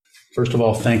First of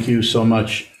all, thank you so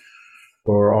much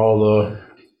for all the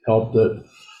help that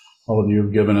all of you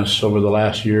have given us over the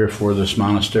last year for this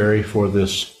monastery, for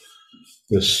this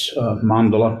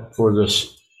mandala, for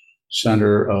this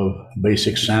center of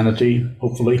basic sanity.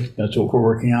 Hopefully, that's what we're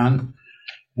working on.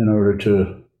 In order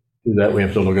to do that, we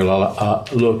have to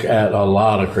look at a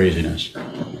lot of craziness.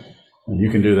 And you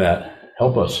can do that.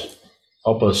 Help us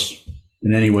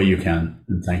in any way you can.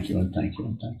 And thank you, and thank you,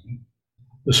 and thank you.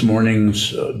 This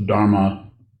morning's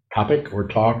Dharma topic or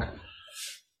talk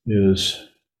is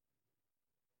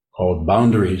called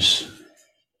boundaries.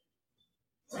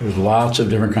 There's lots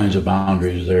of different kinds of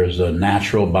boundaries. There's a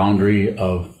natural boundary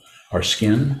of our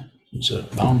skin. It's a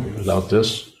boundary. Without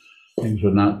this, things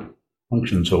would not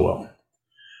function so well.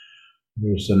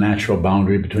 There's the natural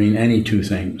boundary between any two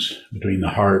things, between the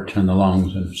heart and the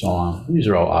lungs and so on. These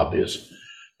are all obvious.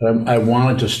 But I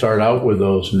wanted to start out with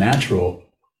those natural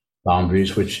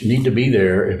boundaries, which need to be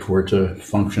there if we're to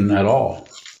function at all,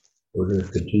 or to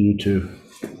continue to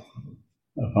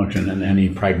function in any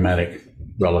pragmatic,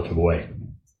 relative way.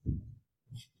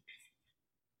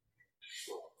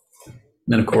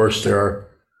 Then, of course, there are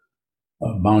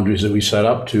boundaries that we set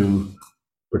up to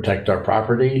protect our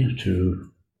property,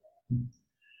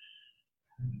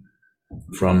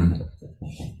 from,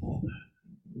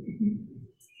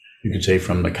 you could say,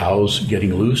 from the cows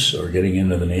getting loose or getting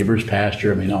into the neighbor's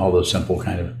pasture. I mean, all the simple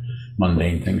kind of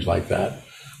mundane things like that.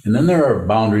 And then there are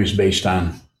boundaries based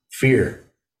on fear,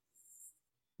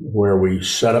 where we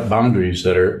set up boundaries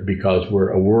that are because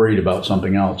we're worried about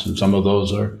something else. And some of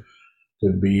those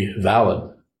could be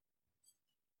valid.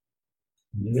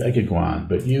 I could go on,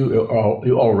 but you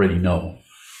already know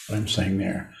what I'm saying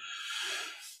there.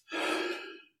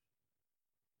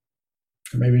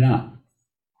 Or maybe not.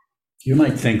 You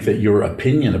might think that your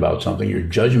opinion about something, your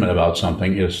judgment about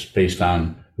something is based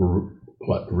on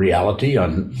what reality,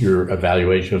 on your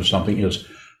evaluation of something is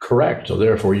correct. So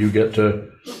therefore you get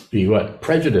to be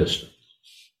prejudiced,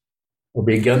 or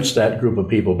be against that group of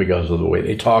people because of the way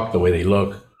they talk, the way they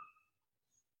look,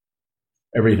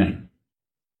 everything.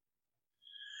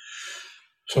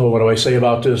 So what do I say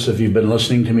about this? If you've been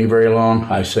listening to me very long,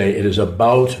 I say it is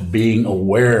about being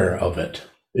aware of it.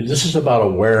 This is about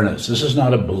awareness. This is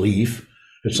not a belief.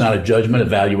 It's not a judgment,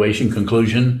 evaluation,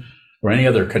 conclusion, or any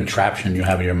other contraption you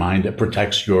have in your mind that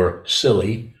protects your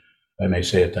silly, I may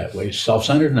say it that way,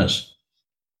 self-centeredness.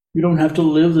 You don't have to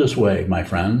live this way, my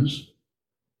friends.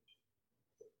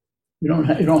 You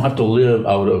don't have to live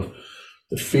out of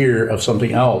the fear of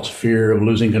something else, fear of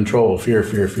losing control, fear.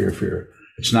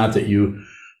 It's not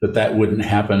that wouldn't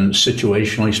happen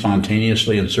situationally,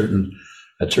 spontaneously at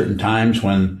certain times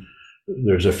when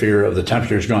there's a fear of the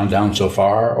temperature's gone down so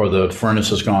far or the furnace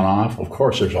has gone off. Of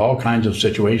course, there's all kinds of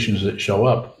situations that show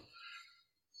up.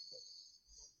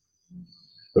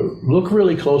 But look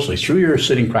really closely through your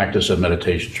sitting practice of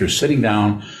meditation, through sitting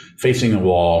down, facing the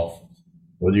wall,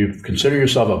 whether you consider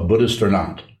yourself a Buddhist or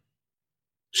not.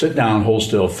 Sit down, hold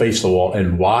still, face the wall,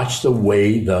 and watch the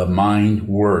way the mind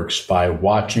works by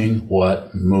watching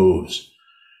what moves.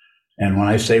 And when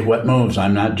I say what moves,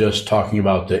 I'm not just talking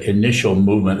about the initial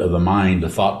movement of the mind, the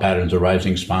thought patterns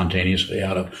arising spontaneously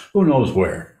out of who knows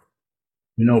where.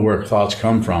 You know where thoughts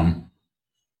come from.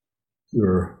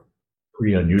 You're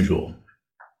pretty unusual.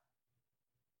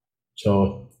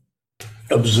 So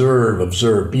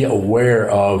observe, be aware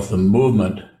of the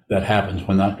movement that happens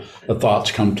when the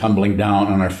thoughts come tumbling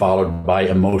down and are followed by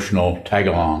emotional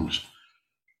tag-alongs.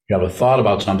 You have a thought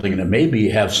about something and it may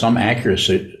have some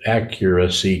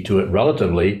accuracy to it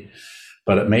relatively,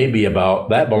 but it may be about,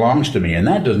 that belongs to me, and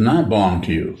that does not belong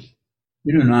to you.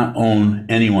 You do not own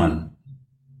anyone.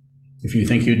 If you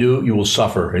think you do, you will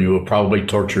suffer, and you will probably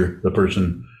torture the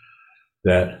person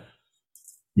that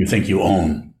you think you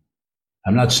own.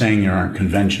 I'm not saying there aren't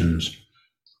conventions.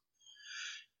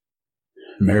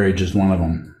 Marriage is one of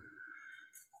them.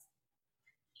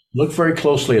 Look very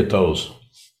closely at those,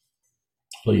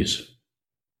 please.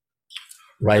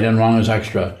 Right and wrong is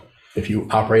extra. If you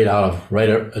operate out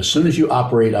of as soon as you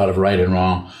operate out of right and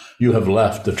wrong, you have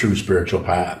left the true spiritual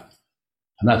path.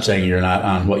 I'm not saying you're not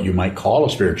on what you might call a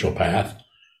spiritual path.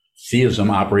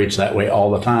 Theism operates that way all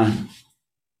the time.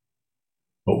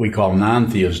 What we call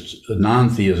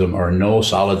non-theism, or no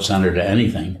solid center to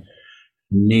anything.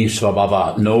 Ni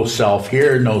svabhava, no self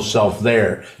here, no self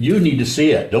there. You need to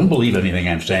see it. Don't believe anything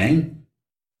I'm saying.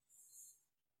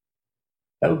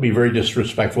 That would be very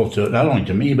disrespectful to not only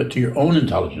to me, but to your own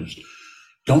intelligence.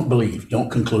 Don't believe, don't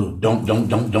conclude, don't.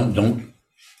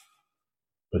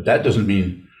 But that doesn't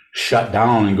mean shut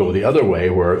down and go the other way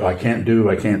where I can't do,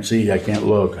 I can't see, I can't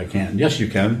look, I can't. Yes, you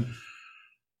can.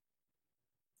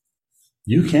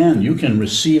 You can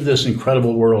receive this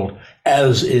incredible world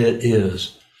as it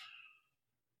is.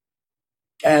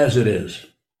 As it is.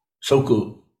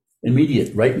 Soku,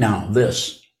 immediate, right now,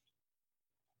 this.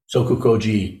 Soku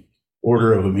Koji,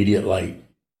 order of immediate light.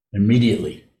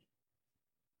 Immediately.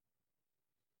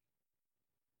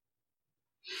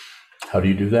 How do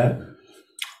you do that?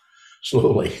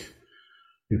 Slowly.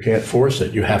 You can't force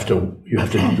it. You have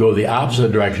to go the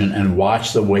opposite direction and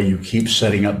watch the way you keep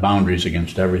setting up boundaries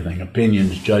against everything.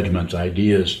 Opinions, judgments,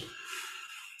 ideas.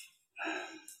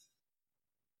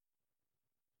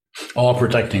 All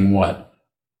protecting what?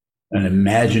 An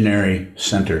imaginary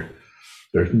center.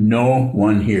 There's no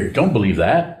one here. Don't believe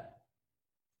that.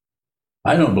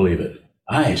 I don't believe it.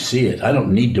 I see it. I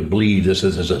don't need to believe this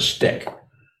is a stick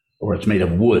or it's made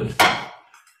of wood.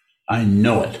 I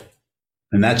know it.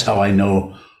 And that's how I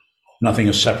know nothing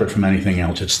is separate from anything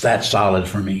else. It's that solid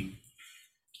for me.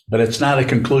 But it's not a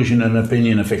conclusion, an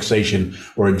opinion, a fixation,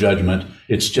 or a judgment.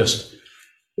 It's just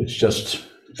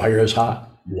fire is hot,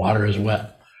 water is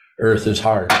wet, earth is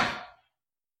hard.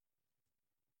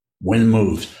 Wind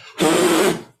moves.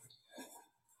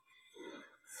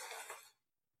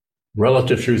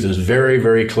 Relative truth is very,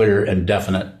 very clear and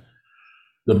definite.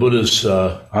 The Buddha's,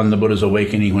 on the Buddha's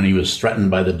awakening when he was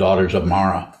threatened by the daughters of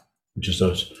Mara, which is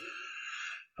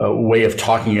a way of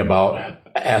talking about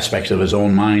aspects of his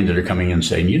own mind that are coming in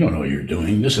saying, you don't know what you're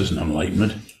doing. This isn't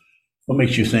enlightenment. What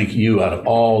makes you think you, out of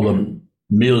all the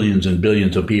millions and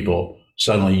billions of people,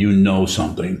 suddenly you know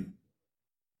something?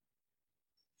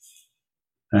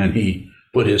 And he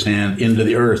put his hand into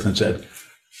the earth and said,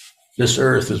 this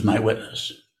earth is my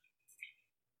witness.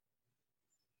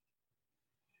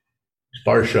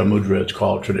 Sparsha mudra, it's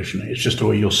called traditionally. It's just the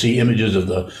way you'll see images of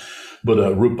the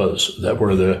Buddha rupas, that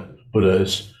where the Buddha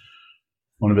is,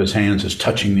 one of his hands is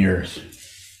touching the earth.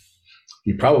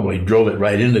 He probably drove it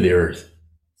right into the earth.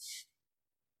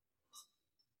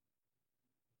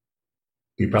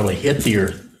 He probably hit the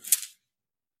earth.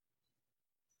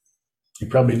 He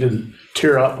probably didn't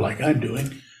tear up like I'm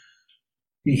doing.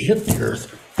 He hit the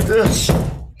earth. This,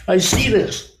 I see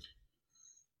this.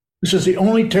 This is the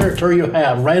only territory you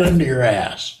have right under your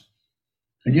ass.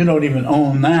 And you don't even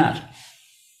own that.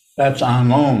 That's on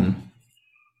loan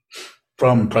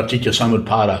from Pratitya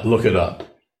Samutpada. Look it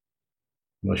up.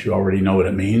 Unless you already know what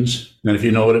it means. And if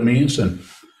you know what it means, then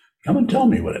come and tell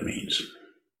me what it means.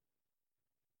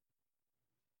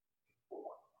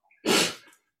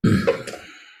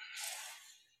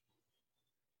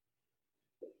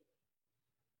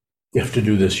 You have to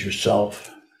do this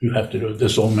yourself. You have to do it.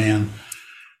 This old man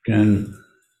can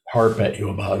harp at you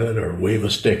about it or wave a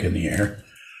stick in the air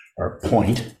or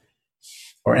point,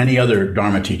 or any other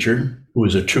Dharma teacher who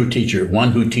is a true teacher,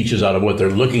 one who teaches out of what they're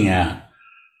looking at,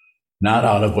 not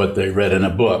out of what they read in a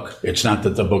book. It's not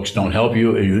that the books don't help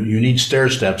you. You need stair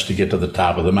steps to get to the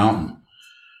top of the mountain,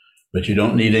 but you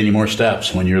don't need any more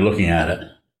steps when you're looking at it.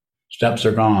 Steps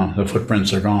are gone. The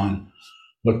footprints are gone.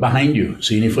 Look behind you.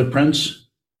 See any footprints?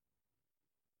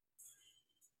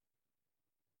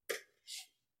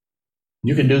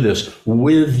 You can do this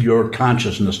with your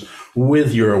consciousness,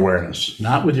 with your awareness,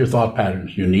 not with your thought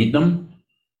patterns. You need them.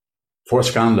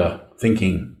 Fourth skandha,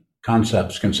 thinking,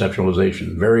 concepts,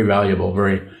 conceptualization, very valuable,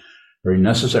 very, very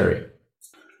necessary.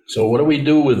 So what do we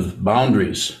do with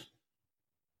boundaries?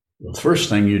 Well, the first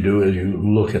thing you do is you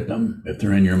look at them. If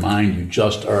they're in your mind, you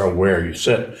just are aware. You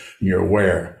sit and you're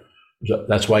aware.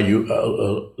 That's why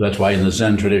that's why in the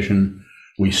Zen tradition,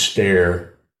 we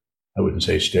stare. I wouldn't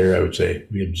say stare. I would say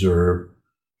we observe.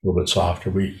 A little bit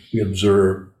softer. We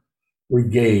observe. We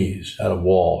gaze at a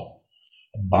wall,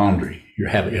 a boundary. You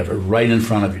have it right in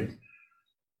front of you.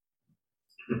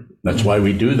 That's why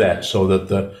we do that, so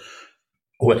that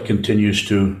what continues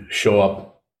to show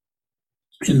up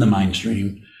in the mind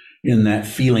stream, in that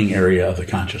feeling area of the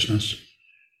consciousness,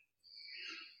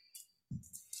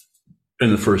 in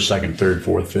the first, second, third,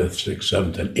 fourth, fifth, sixth,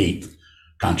 seventh, and eighth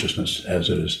consciousness, as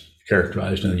it is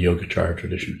characterized in the Yogacara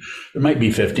tradition. There might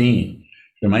be 15.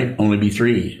 There might only be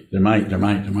 3. There might.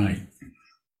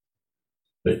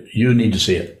 But you need to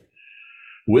see it.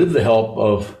 With the help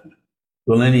of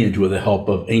the lineage, with the help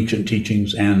of ancient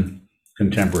teachings and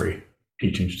contemporary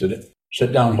teachings today.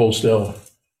 Sit down, hold still,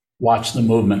 watch the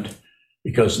movement,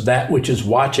 because that which is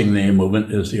watching the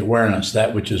movement is the awareness.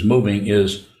 That which is moving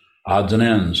is odds and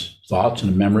ends, thoughts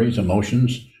and memories,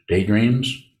 emotions,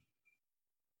 daydreams,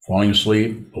 falling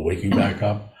asleep, waking back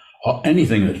up.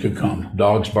 Anything that could come,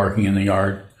 dogs barking in the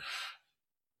yard,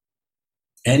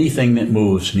 anything that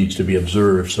moves needs to be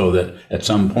observed, so that at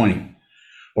some point,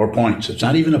 or points, it's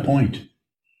not even a point,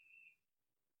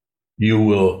 you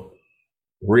will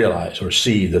realize or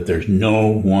see that there's no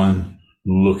one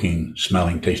looking,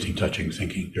 smelling, tasting, touching,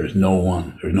 thinking. There's no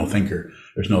one. There's no thinker.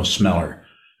 There's no smeller.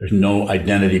 There's no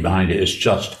identity behind it. It's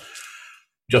just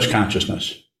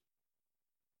consciousness.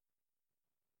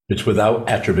 It's without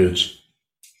attributes.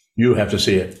 You have to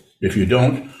see it. If you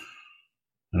don't,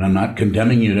 and I'm not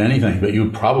condemning you to anything, but you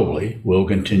probably will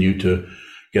continue to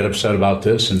get upset about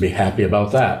this and be happy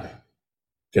about that.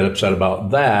 Get upset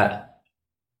about that,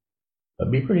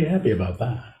 but be pretty happy about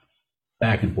that.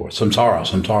 Back and forth.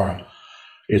 Samsara.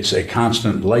 It's a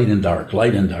constant light and dark,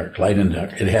 light and dark, light and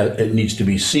dark. It needs to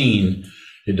be seen.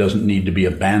 It doesn't need to be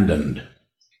abandoned,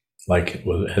 like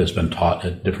it has been taught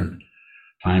at different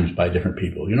times by different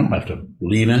people. You don't have to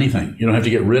leave anything. You don't have to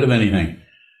get rid of anything.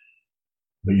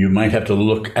 But you might have to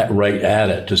look right at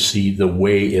it to see the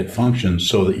way it functions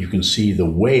so that you can see the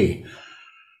way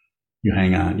you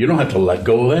hang on. You don't have to let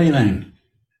go of anything.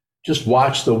 Just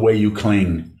watch the way you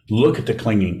cling. Look at the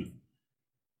clinging.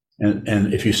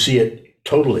 And if you see it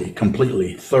totally,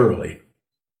 completely, thoroughly,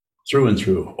 through and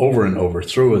through, over and over,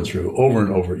 through and through, over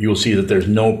and over, you'll see that there's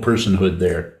no personhood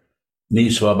there.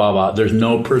 Nisva Baba, there's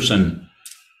no person.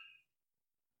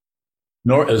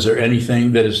 Nor is there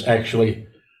anything that is actually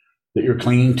that you're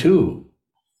clinging to.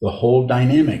 The whole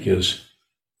dynamic is,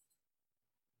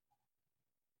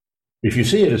 if you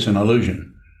see it, it's an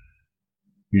illusion.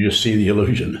 You just see the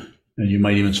illusion, and you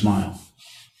might even smile.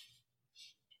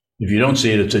 If you don't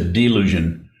see it, it's a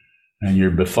delusion, and you're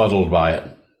befuddled by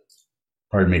it.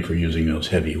 Pardon me for using those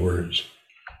heavy words.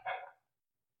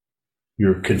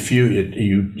 You're confused.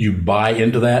 You buy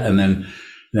into that, and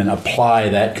then apply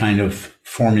that kind of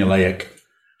formulaic,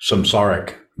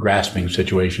 samsaric, grasping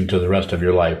situation to the rest of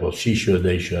your life. Well, she should,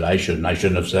 they should, I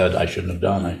shouldn't have said, I shouldn't have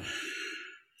done.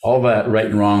 All that right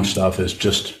and wrong stuff is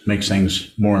just makes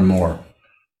things more and more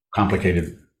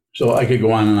complicated. So I could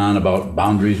go on and on about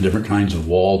boundaries, different kinds of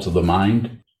walls of the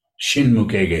mind.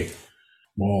 Shinmukege,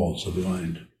 walls of the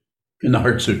mind. In the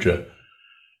Heart Sutra,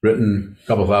 written a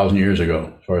couple thousand years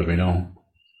ago, as far as we know,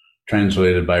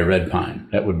 translated by Red Pine.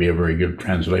 That would be a very good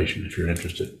translation if you're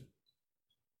interested.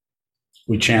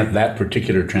 We chant that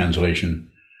particular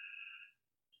translation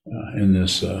in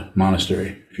this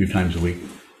monastery a few times a week.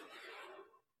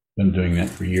 Been doing that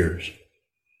for years.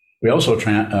 We also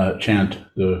chant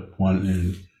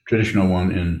the traditional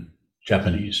one in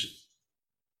Japanese.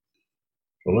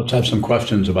 So let's have some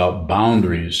questions about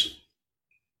boundaries.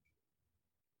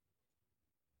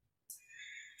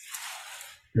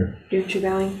 Sure. Dear True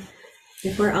Bowing,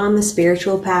 if we're on the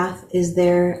spiritual path, is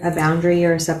there a boundary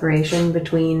or a separation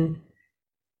between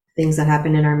things that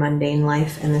happen in our mundane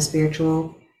life and the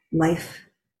spiritual life?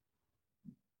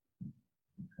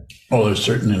 Oh, there's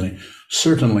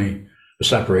certainly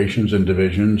separations and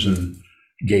divisions and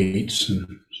gates and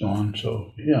so on.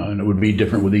 So yeah, and it would be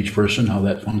different with each person, how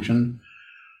that functioned.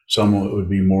 Some it would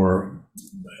be more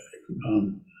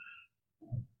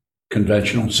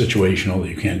conventional, situational, that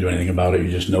you can't do anything about it. You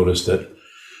just notice that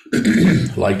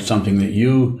like something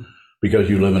that because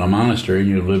you live in a monastery and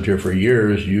you've lived here for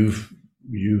years, you've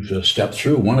stepped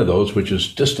through one of those, which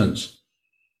is distance.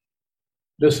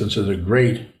 Distance is a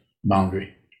great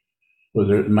boundary. Well,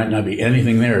 there might not be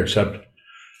anything there except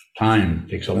time.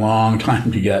 It takes a long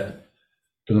time to get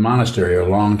to the monastery, or a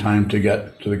long time to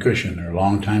get to the cushion, or a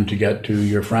long time to get to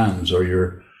your friends or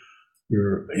your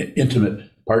intimate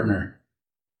partner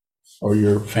or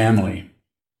your family.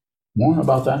 More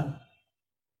about that?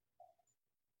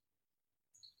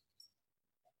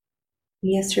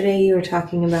 Yesterday you were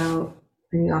talking about,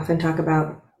 and you often talk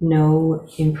about, no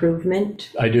improvement.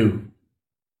 I do.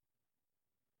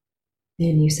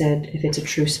 And you said if it's a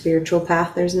true spiritual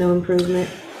path, there's no improvement.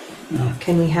 No.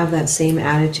 Can we have that same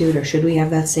attitude, or should we have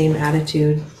that same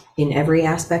attitude in every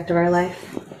aspect of our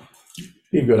life?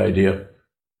 Be a good idea.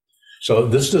 So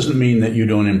this doesn't mean that you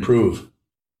don't improve.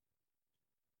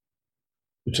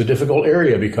 It's a difficult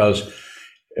area because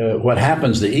what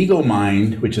happens, the ego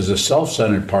mind, which is a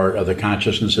self-centered part of the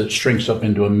consciousness that shrinks up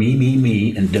into a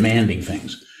me, and demanding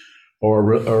things,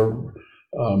 or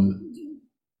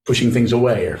pushing things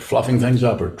away, or fluffing things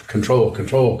up, or control.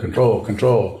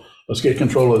 Let's get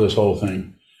control of this whole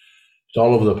thing. It's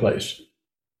all over the place.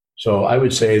 So I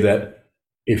would say that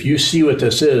if you see what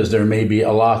this is, there may be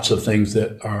lots of things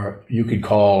that you could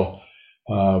call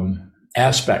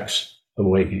aspects of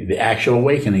awakening. The actual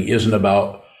awakening isn't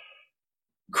about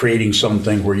creating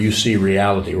something where you see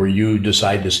reality, where you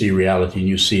decide to see reality and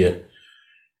you see it,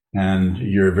 and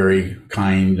you're very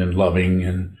kind and loving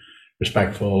and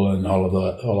respectful and all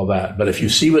of that. But if you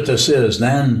see what this is,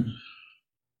 then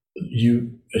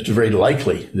it's very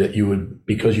likely that you would,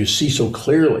 because you see so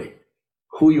clearly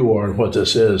who you are and what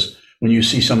this is. When you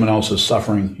see someone else's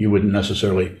suffering, you wouldn't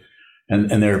necessarily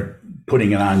and they're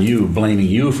putting it on you, blaming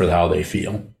you for how they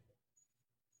feel,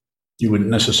 you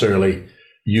wouldn't necessarily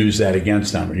use that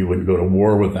against them, or you wouldn't go to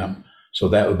war with them. So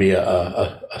that would be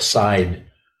a side,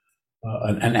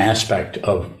 an aspect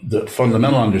of the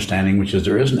fundamental understanding, which is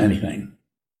there isn't anything.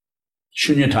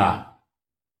 Shunyata.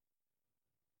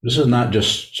 This is not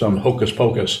just some hocus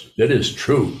pocus. It is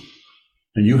true.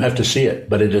 And you have to see it,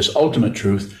 but it is ultimate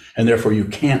truth, and therefore you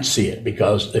can't see it,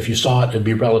 because if you saw it, it'd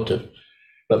be relative.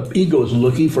 But ego is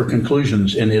looking for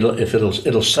conclusions, and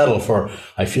it'll settle for,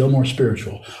 I feel more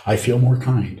spiritual, I feel more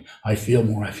kind, I feel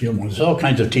more. There's all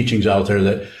kinds of teachings out there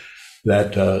that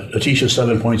Atisha's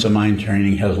 7 Points of Mind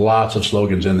Training has lots of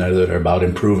slogans in there that are about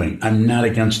improving. I'm not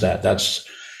against that.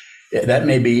 That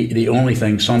may be the only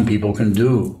thing some people can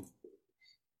do.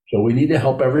 So we need to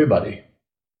help everybody.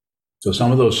 So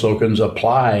some of those slogans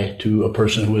apply to a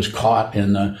person who is caught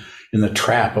in the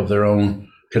trap of their own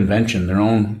convention, their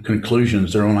own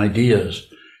conclusions, their own ideas,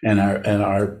 and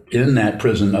are in that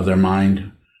prison of their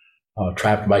mind,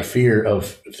 trapped by fear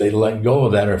of, if they let go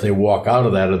of that, or if they walk out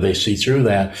of that, or they see through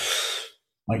that,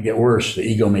 might get worse. The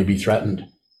ego may be threatened.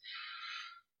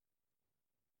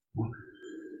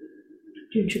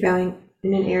 You're going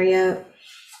in an area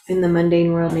in the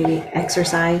mundane world, maybe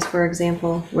exercise, for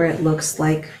example, where it looks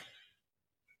like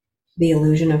the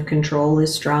illusion of control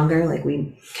is stronger, like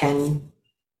we can,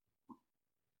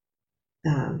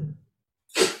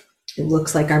 it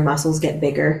looks like our muscles get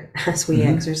bigger as we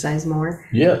exercise more.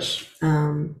 Yes.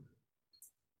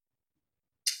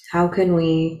 How can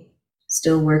we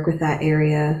still work with that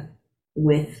area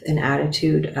with an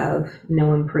attitude of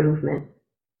no improvement?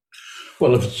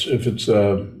 Well, if it's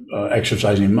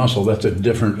exercising muscle, that's a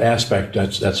different aspect.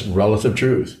 That's relative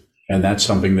truth, and that's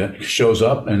something that shows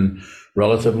up, and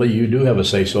relatively you do have a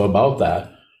say-so about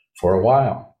that for a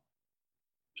while.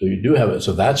 So you do have it.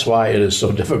 So that's why it is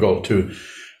so difficult to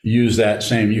use that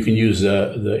same. You can use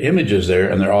the images there,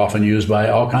 and they're often used by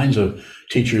all kinds of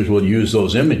teachers. Will use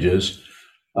those images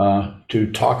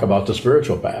to talk about the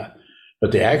spiritual path,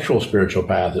 but the actual spiritual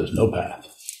path is no path.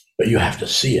 But you have to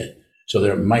see it. So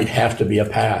there might have to be a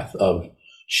path of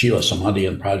Shila, Samadhi,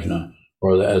 and Prajna,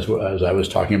 or as I was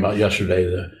talking about yesterday,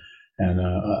 one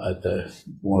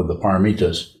of the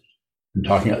paramitas. And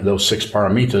talking about those 6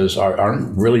 paramitas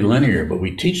aren't really linear, but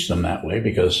we teach them that way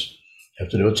because you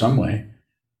have to do it some way.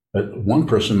 But one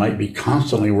person might be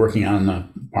constantly working on the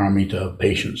paramita of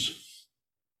patience,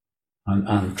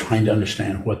 on trying to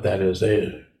understand what that is.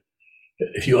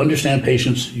 If you understand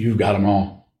patience, you've got them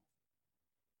all.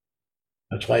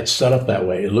 That's why it's set up that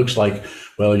way. It looks like,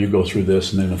 well, you go through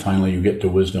this, and then finally you get to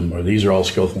wisdom, or these are all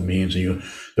skillful means, and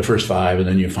the first 5, and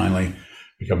then you finally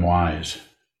become wise.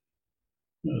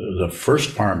 The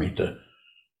first paramita,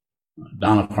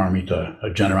 dana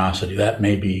paramita, generosity, that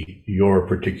may be your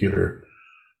particular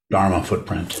dharma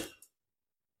footprint.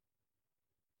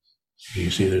 You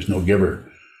see, there's no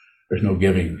giver. There's no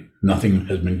giving. Nothing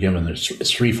has been given. It's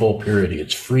threefold purity.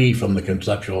 It's free from the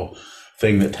conceptual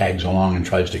thing that tags along and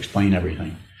tries to explain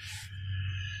everything.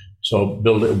 So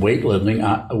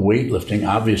weightlifting,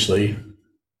 obviously,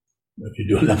 if you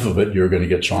do enough of it, you're going to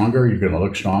get stronger, you're going to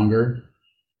look stronger.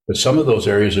 But some of those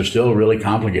areas are still really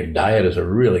complicated. Diet is a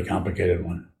really complicated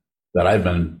one that I've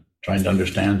been trying to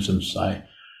understand since I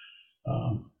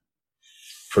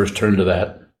first turned to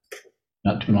that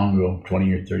not too long ago,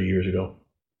 20 or 30 years ago.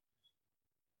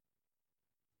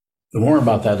 The more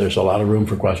about that, there's a lot of room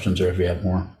for questions there if you have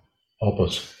more. Help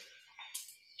us.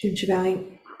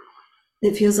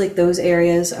 It feels like those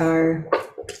areas are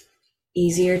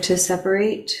easier to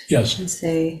separate. Yes. And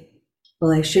say,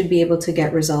 well, I should be able to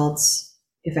get results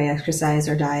if I exercise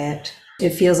or diet. It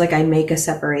feels like I make a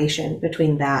separation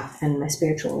between that and my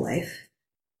spiritual life.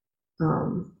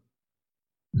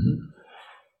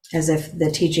 As if the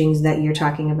teachings that you're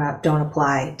talking about don't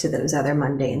apply to those other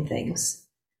mundane things.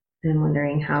 And I'm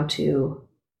wondering how to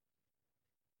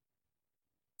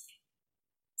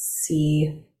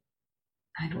see,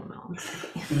 I don't know.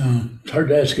 It's hard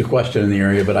to ask a question in the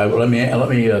area, but let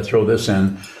me throw this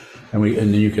in, and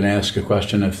then you can ask a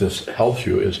question if this helps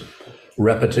you. Is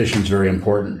repetition is very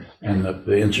important, and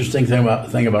the interesting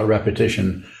thing about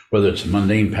repetition, whether it's a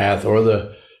mundane path or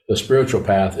the spiritual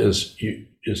path, is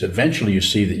eventually you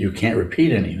see that you can't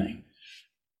repeat anything,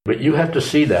 but you have to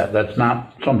see that. That's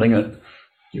not something that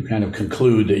you kind of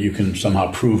conclude that you can somehow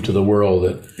prove to the world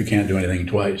that you can't do anything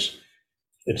twice.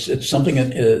 It's something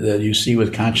that you see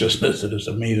with consciousness that is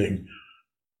amazing,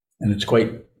 and it's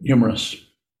quite humorous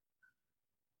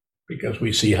because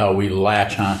we see how we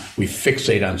latch on, we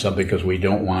fixate on something because we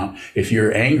don't want. If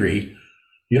you're angry,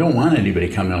 you don't want anybody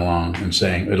coming along and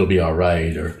saying it'll be all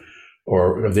right, or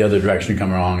or the other direction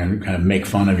come along and kind of make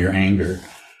fun of your anger,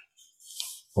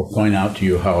 or point out to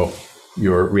you how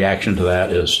your reaction to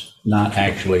that is not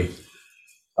actually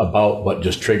about what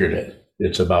just triggered it.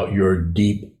 It's about your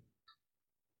deep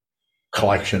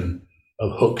collection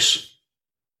of hooks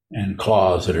and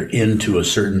claws that are into a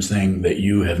certain thing that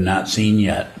you have not seen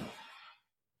yet.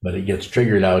 But it gets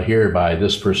triggered out here by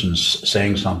this person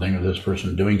saying something or this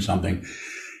person doing something.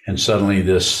 And suddenly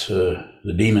the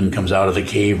demon comes out of the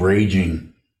cave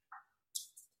raging.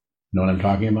 Know what I'm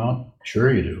talking about?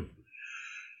 Sure you do.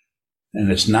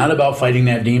 And it's not about fighting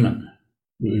that demon.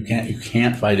 You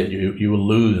can't fight it. You will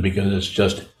lose because it's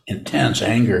just intense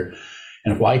anger.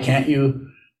 And why can't you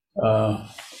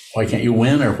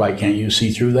win, or why can't you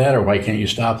see through that, or why can't you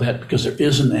stop that? Because there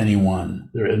isn't anyone.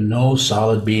 There is no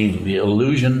solid being. The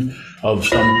illusion of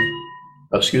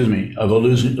the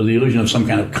illusion of some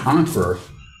kind of conqueror,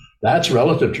 that's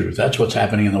relative truth. That's what's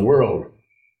happening in the world.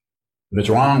 If it's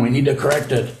wrong, we need to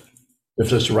correct it.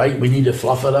 If it's right, we need to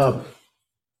fluff it up.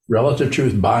 Relative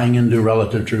truth, buying into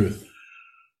relative truth.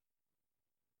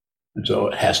 And so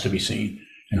it has to be seen.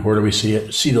 And where do we see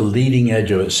it? See the leading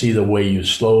edge of it. See the way you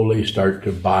slowly start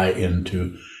to buy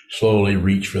into, slowly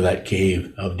reach for that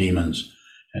cave of demons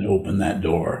and open that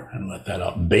door and let that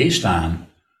up based on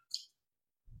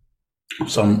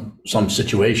some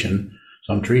situation,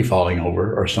 some tree falling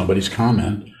over, or somebody's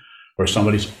comment, or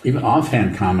somebody's even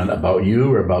offhand comment about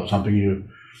you or about something you've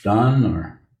done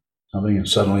or something. And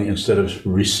suddenly, instead of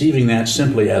receiving that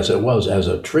simply as it was, as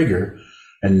a trigger,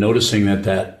 and noticing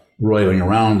that roiling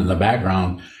around in the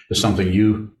background is something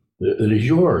that is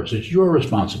yours. It's your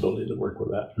responsibility to work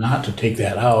with that, not to take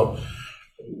that out,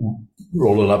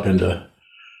 roll it up into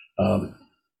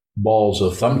balls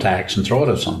of thumbtacks and throw it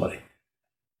at somebody.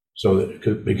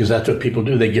 Because that's what people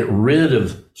do. They get rid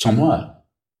of somewhat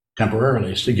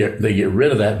temporarily. So they get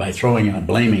rid of that by throwing in a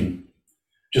blaming,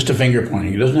 just a finger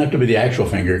pointing. It doesn't have to be the actual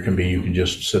finger. It can be, you can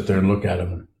just sit there and look at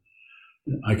them.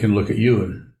 I can look at you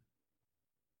and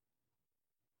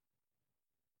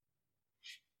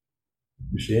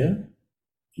you see it?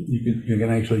 You can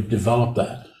actually develop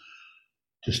that.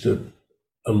 Just a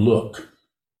look.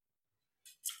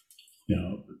 You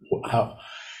know, how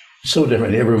it's so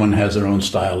different. Everyone has their own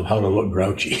style of how to look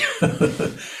grouchy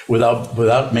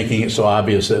without making it so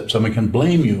obvious that someone can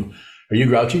blame you. Are you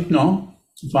grouchy? No,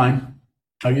 I'm fine.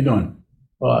 How you doing?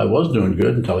 Well, I was doing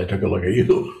good until I took a look at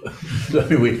you. I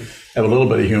mean, we have a little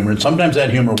bit of humor, and sometimes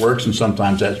that humor works, and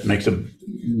sometimes that makes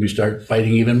we start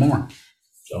fighting even more.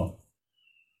 So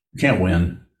you can't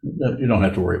win. You don't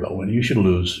have to worry about winning. You should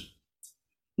lose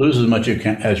as much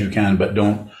as you can, but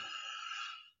don't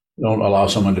allow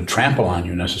someone to trample on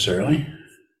you necessarily.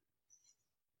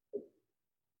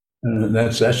 And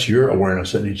that's your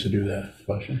awareness that needs to do that.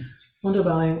 Question. Wonder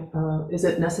about, is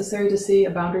it necessary to see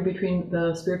a boundary between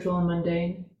the spiritual and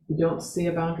mundane? If you don't see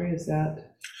a boundary, is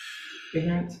that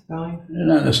ignorance, bowing?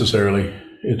 Not necessarily.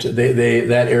 It's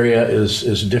that area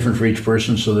is different for each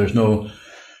person, so there's no.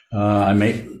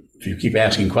 If you keep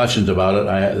asking questions about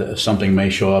it, something may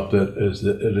show up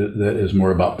that is more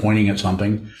about pointing at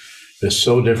something. It's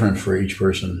so different for each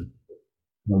person.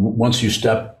 Once you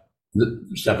step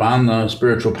on the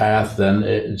spiritual path, then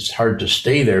it's hard to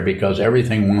stay there because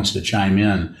everything wants to chime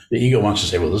in. The ego wants to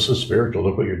say, well, this is spiritual.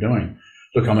 Look what you're doing.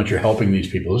 Look how much you're helping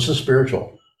these people. This is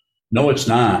spiritual. No, it's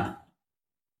not.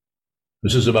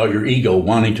 This is about your ego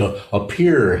wanting to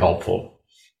appear helpful.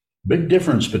 Big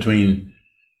difference between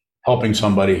helping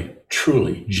somebody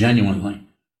truly, genuinely,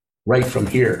 right from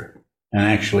here, and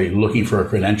actually looking for a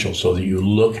credential so that you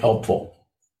look helpful.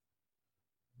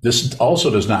 This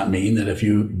also does not mean that if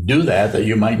you do that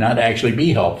you might not actually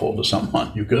be helpful to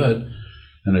someone. You could.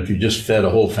 And if you just fed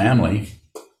a whole family,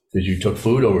 because you took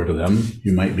food over to them,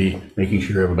 you might be making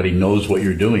sure everybody knows what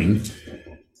you're doing.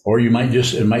 Or it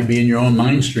might be in your own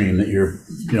mind stream that you're,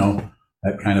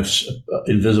 that kind of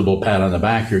invisible pat on the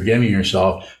back you're giving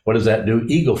yourself. What does that do?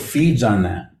 Ego feeds on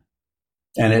that.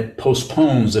 And it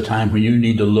postpones the time when you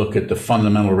need to look at the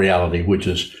fundamental reality,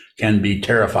 which can be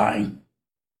terrifying.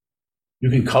 You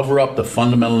can cover up the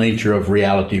fundamental nature of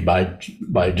reality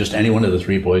by just any one of the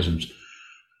three poisons.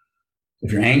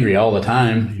 If you're angry all the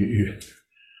time,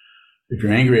 if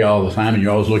you're angry all the time and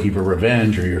you're always looking for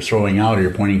revenge, or you're throwing out, or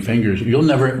you're pointing fingers, you'll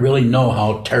never really know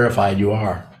how terrified you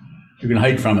are. You can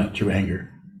hide from it through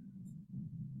anger.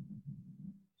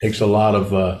 It takes a lot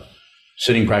of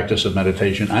sitting practice of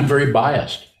meditation. I'm very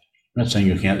biased. I'm not saying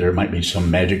you can't. There might be some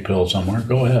magic pill somewhere.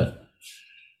 Go ahead.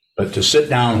 But to sit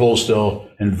down, hold still,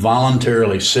 and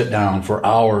voluntarily sit down for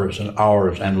hours and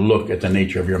hours and look at the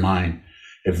nature of your mind,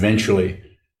 eventually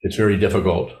it's very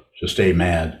difficult to stay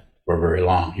mad for very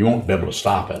long. You won't be able to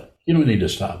stop it. You don't need to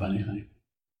stop anything.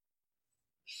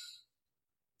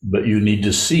 But you need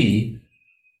to see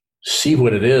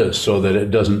what it is so that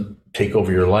it doesn't take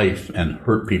over your life and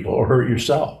hurt people or hurt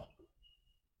yourself.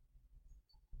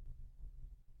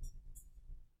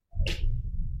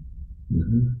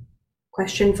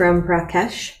 Question from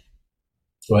Prakash.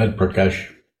 Go ahead,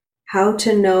 Prakash. How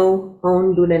to know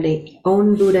own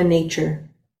Buddha nature?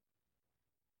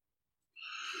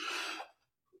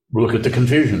 Look at the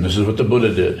confusion. This is what the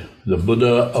Buddha did. The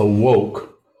Buddha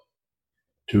awoke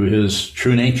to his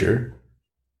true nature.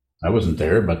 I wasn't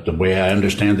there, but the way I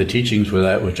understand the teachings with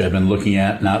that, which I've been looking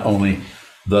at, not only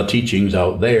the teachings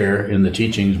out there in the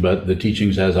teachings, but the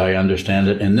teachings as I understand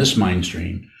it in this mind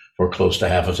stream for close to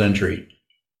half a century.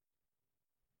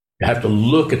 You have to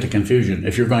look at the confusion.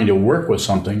 If you're going to work with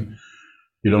something,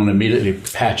 you don't immediately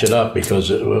patch it up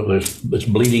because it's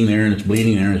bleeding there and it's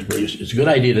bleeding there. And it's a good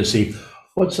idea to see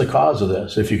what's the cause of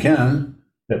this. If you can,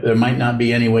 there might not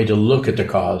be any way to look at the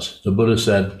cause. The Buddha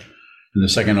said in the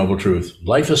Second Noble Truth,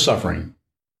 life is suffering,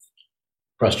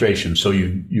 frustration. So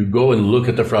you go and look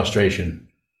at the frustration.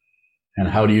 And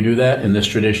how do you do that? In this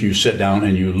tradition, you sit down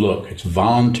and you look. It's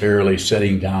voluntarily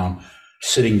sitting down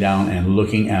and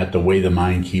looking at the way the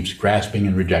mind keeps grasping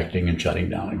and rejecting and shutting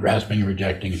down, and grasping and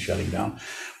rejecting and shutting down,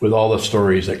 with all the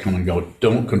stories that come and go.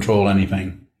 Don't control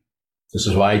anything. This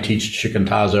is why I teach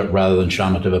Shikantaza rather than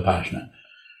Shamatha Vipassana.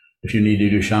 If you need to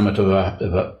do Shamatha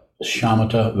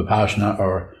Vipassana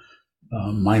or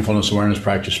mindfulness awareness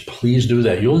practice, please do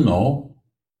that. You'll know.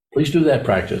 Please do that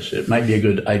practice. It might be a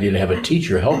good idea to have a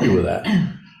teacher help you with that.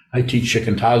 I teach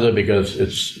Shikantaza because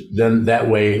it's then that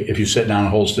way, if you sit down and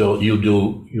hold still, you'll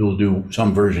do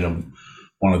some version of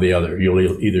one or the other. You'll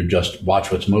either just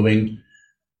watch what's moving,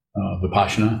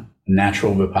 Vipassana,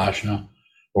 natural Vipassana,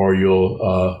 or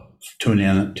you'll tune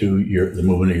in to the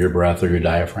movement of your breath or your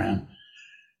diaphragm.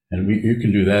 And you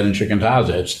can do that in Shikantaza.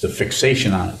 It's the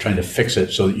fixation on it, trying to fix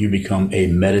it so that you become a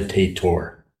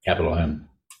meditator, capital M,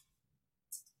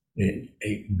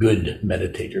 a good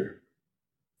meditator.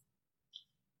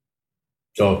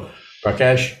 So,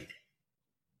 Prakash,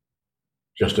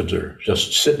 just observe.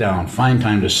 Just sit down. Find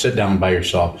time to sit down by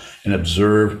yourself and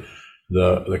observe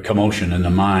the commotion in the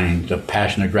mind, the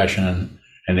passion, aggression,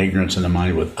 and ignorance in the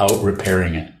mind without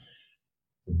repairing it.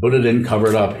 The Buddha didn't cover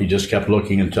it up. He just kept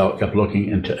looking until kept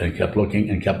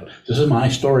looking. This is my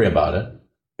story about it,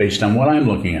 based on what I'm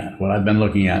looking at, what I've been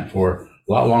looking at for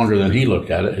a lot longer than he looked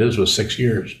at it. His was 6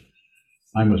 years.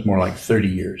 Mine was more like 30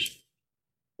 years.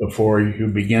 Before you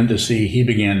begin to see, he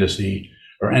began to see,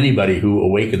 or anybody who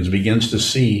awakens begins to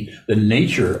see the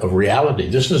nature of reality.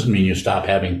 This doesn't mean you stop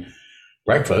having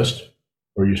breakfast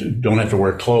or you don't have to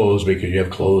wear clothes because you have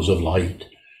clothes of light,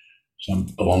 some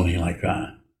baloney like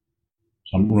that,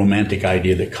 some romantic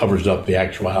idea that covers up the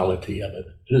actuality of it.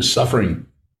 It is suffering,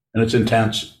 and it's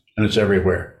intense, and it's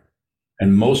everywhere.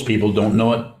 And most people don't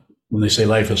know it. When they say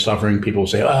life is suffering, people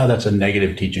say, that's a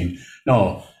negative teaching.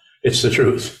 No, it's the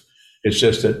truth. It's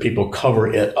just that people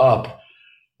cover it up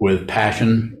with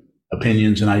passion,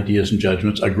 opinions and ideas and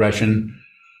judgments, aggression,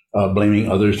 blaming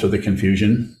others for the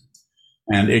confusion,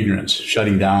 and ignorance,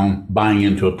 shutting down, buying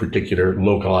into a particular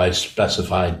localized,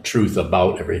 specified truth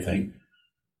about everything.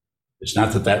 It's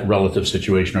not that relative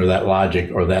situation or that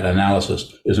logic or that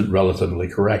analysis isn't relatively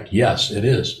correct. Yes, it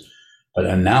is. But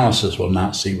analysis will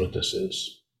not see what this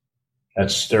is.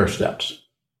 That's stair steps.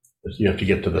 You have to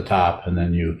get to the top, and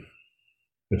then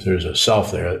if there's a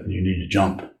self there, you need to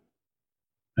jump.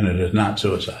 And it is not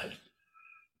suicide.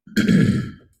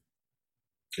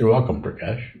 You're welcome,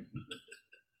 Prakash.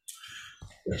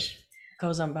 Yes.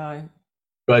 Kozan Bowing.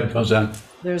 Go ahead, Kozan.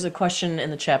 There's a question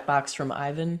in the chat box from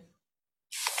Ivan.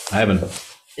 Ivan.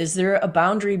 Is there a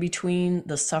boundary between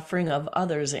the suffering of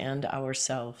others and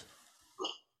ourselves?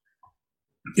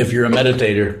 If you're a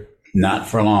meditator, not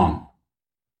for long.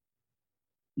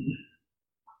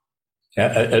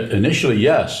 Initially,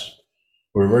 yes.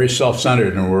 We're very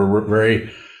self-centered and we're very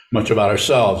much about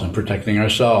ourselves and protecting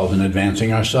ourselves and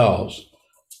advancing ourselves.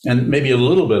 And maybe a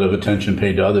little bit of attention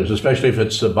paid to others, especially if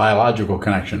it's a biological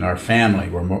connection, our family.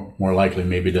 We're more likely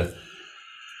maybe to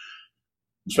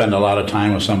spend a lot of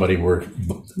time with somebody or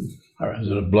is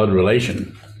it a blood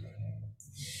relation?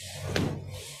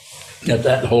 Yet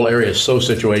that whole area is so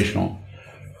situational.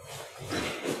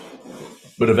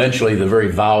 But eventually the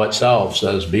very vow itself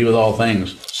says, be with all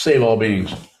things, save all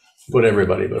beings, put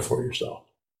everybody before yourself.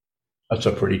 That's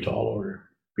a pretty tall order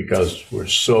because we're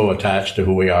so attached to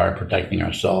who we are, protecting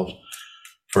ourselves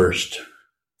first.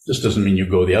 This doesn't mean you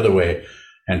go the other way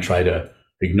and try to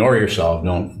ignore yourself.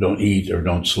 Don't eat or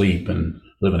don't sleep and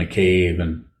live in a cave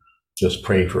and just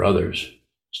pray for others.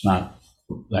 It's not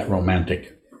that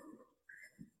romantic.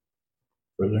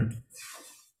 Further,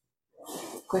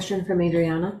 Question from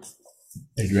Adriana.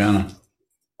 Adriana.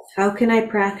 How can I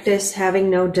practice having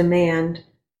no demand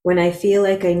when I feel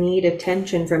like I need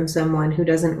attention from someone who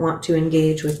doesn't want to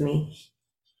engage with me?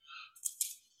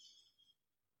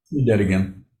 Read that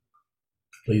again,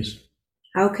 please.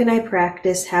 How can I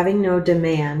practice having no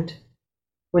demand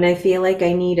when I feel like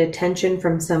I need attention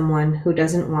from someone who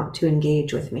doesn't want to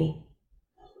engage with me?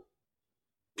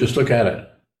 Just look at it.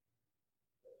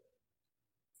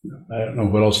 I don't know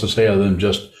what else to say other than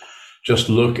just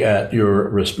look at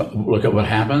look at what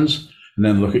happens, and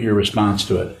then look at your response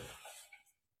to it.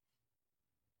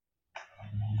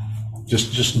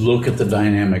 Just look at the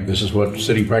dynamic. This is what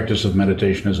sitting practice of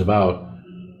meditation is about.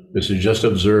 Is to just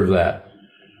observe that.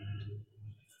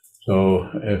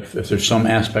 So if there's some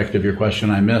aspect of your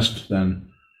question I missed, then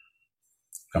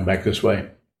come back this way.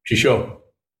 Chisho.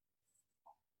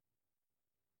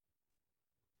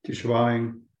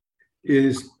 Tishwang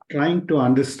is trying to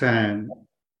understand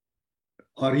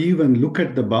or even look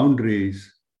at the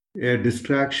boundaries, a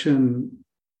distraction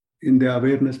in the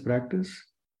awareness practice?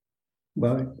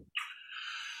 Bye.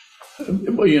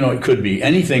 Well, it could be.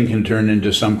 Anything can turn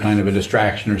into some kind of a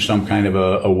distraction or some kind of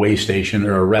a way station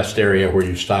or a rest area where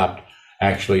you stopped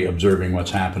actually observing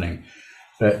what's happening.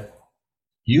 But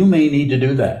you may need to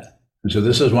do that. And so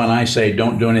this is when I say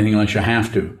don't do anything unless you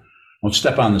have to. Don't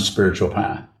step on the spiritual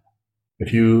path.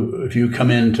 If you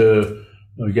come in to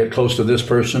get close to this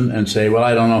person and say, well,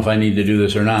 I don't know if I need to do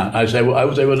this or not, I would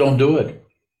say, well, don't do it.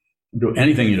 Don't do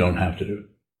anything you don't have to do.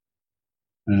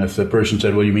 And if the person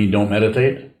said, well, you mean don't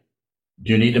meditate?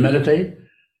 Do you need to meditate?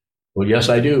 Well, yes,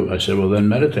 I do. I said, well, then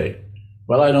meditate.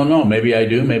 Well, I don't know. Maybe I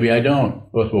do, maybe I don't.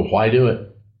 Well, why do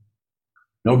it?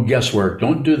 No guesswork.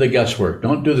 Don't do the guesswork.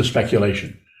 Don't do the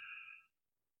speculation.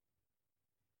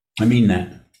 I mean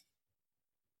that.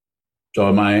 So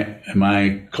am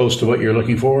I close to what you're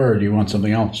looking for, or do you want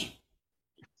something else?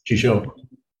 Chisho.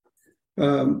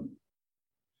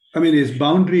 Is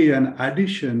boundary an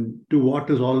addition to what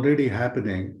is already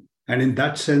happening? And in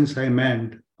that sense, I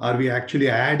meant, are we actually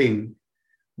adding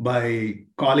by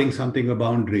calling something a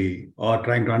boundary or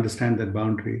trying to understand that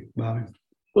boundary?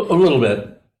 A little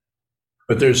bit.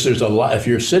 But there's a lot. If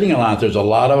you're sitting a lot, there's a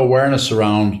lot of awareness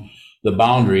around the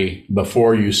boundary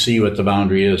before you see what the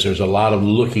boundary is. There's a lot of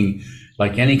looking,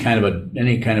 like any kind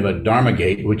of a Dharma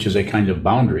gate, which is a kind of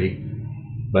boundary,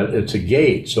 but it's a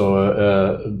gate.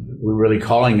 So we're really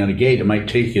calling it a gate. It might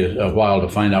take you a while to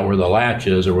find out where the latch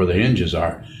is or where the hinges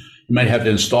are. You might have to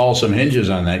install some hinges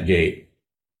on that gate.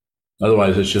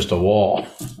 Otherwise, it's just a wall.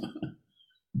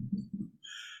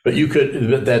 But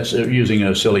that's using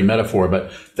a silly metaphor,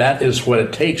 but that is what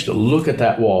it takes to look at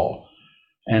that wall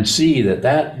and see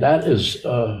that is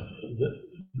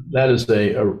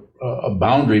a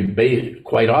boundary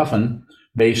quite often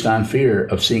based on fear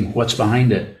of seeing what's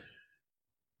behind it.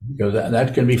 Because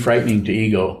that can be frightening to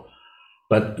ego.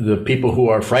 But the people who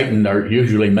are frightened are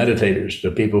usually meditators.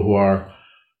 The people who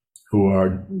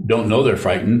don't know they're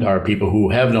frightened are people who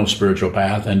have no spiritual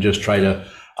path and just try to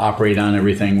operate on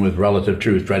everything with relative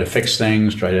truth, try to fix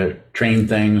things, try to train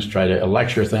things, try to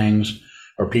lecture things,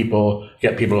 or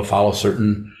get people to follow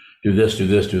certain, do this, do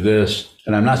this, do this.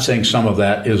 And I'm not saying some of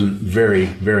that isn't very,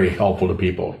 very helpful to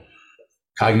people.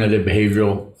 Cognitive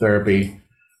behavioral therapy,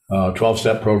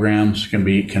 12-step programs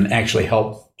can actually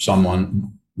help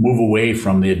someone move away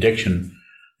from the addiction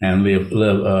and live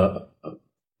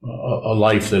a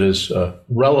life that is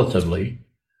relatively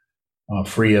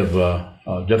free of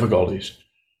difficulties.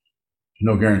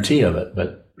 No guarantee of it,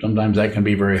 but sometimes that can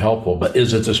be very helpful. But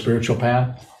is it the spiritual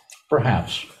path?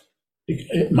 Perhaps.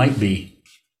 It might be.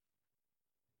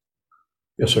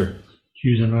 Yes, sir.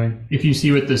 If you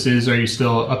see what this is, are you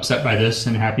still upset by this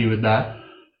and happy with that?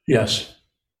 Yes.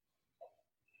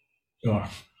 Sure.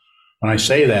 When I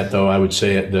say that, though, I would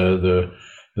say the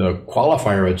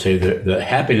qualifier would say that the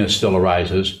happiness still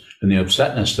arises and the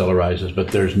upsetness still arises, but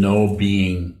there's no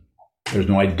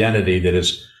identity that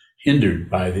is hindered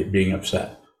by being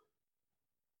upset.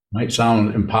 Might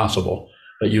sound impossible,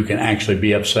 but you can actually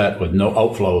be upset with no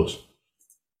outflows,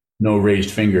 no raised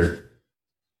finger,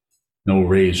 no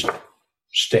raised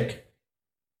stick.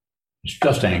 It's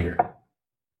just anger.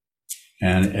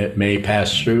 And it may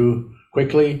pass through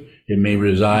quickly. It may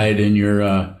reside in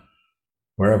your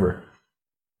wherever.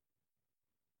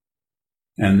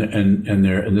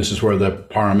 And this is where the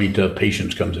paramita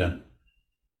patience comes in.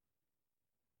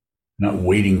 Not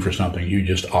waiting for something. You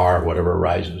just are whatever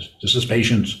arises. This is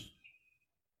patience.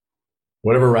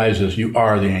 Whatever arises, you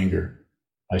are the anger.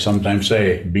 I sometimes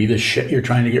say, be the shit you're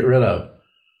trying to get rid of.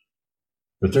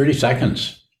 For 30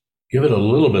 seconds, give it a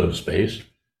little bit of space,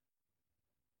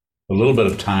 a little bit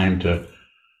of time to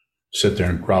sit there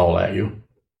and growl at you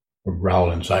or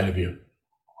growl inside of you.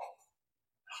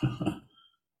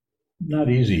 Not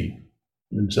easy.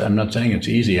 I'm not saying it's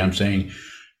easy. I'm saying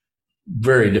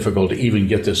very difficult to even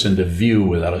get this into view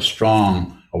without a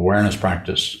strong awareness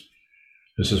practice.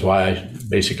 This is why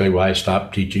I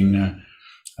stopped teaching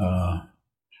shamatha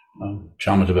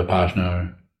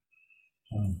vipassana,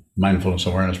 mindfulness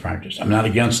awareness practice. I'm not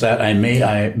against that. I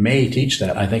may teach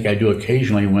that. I think I do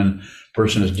occasionally when a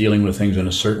person is dealing with things in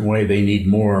a certain way. They need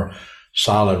more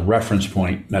solid reference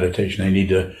point meditation. They need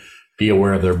to be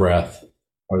aware of their breath,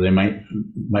 or they might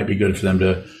be good for them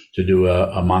to do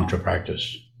a mantra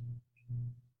practice.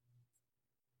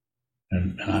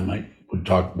 And I would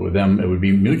talk with them. It would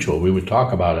be mutual. We would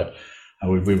talk about it.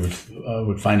 We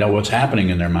would find out what's happening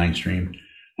in their mind stream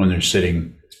when they're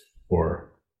sitting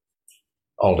for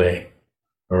all day,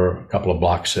 or a couple of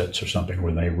block sits or something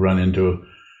where they run into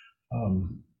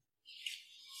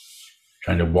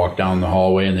trying to walk down the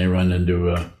hallway and they run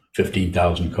into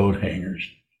 15,000 coat hangers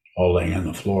all laying on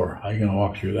the floor. How are you going to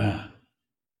walk through that?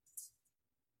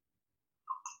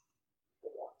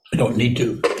 I don't need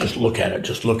to. Just look at it.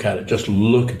 Just look at it. Just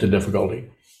look at the difficulty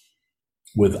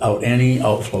without any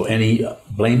outflow, any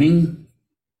blaming.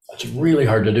 It's really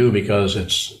hard to do because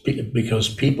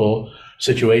people,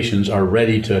 situations are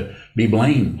ready to be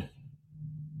blamed.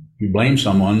 If you blame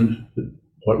someone,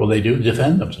 what will they do?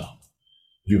 Defend themselves.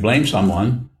 If you blame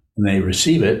someone and they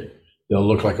receive it, they'll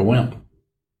look like a wimp.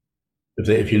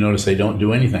 If you notice they don't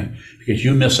do anything, because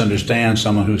you misunderstand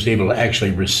someone who's able to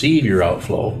actually receive your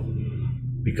outflow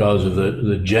because of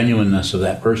the genuineness of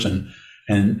that person,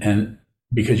 and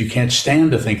because you can't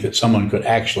stand to think that someone could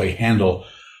actually handle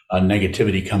a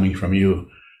negativity coming from you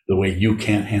the way you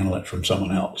can't handle it from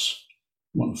someone else.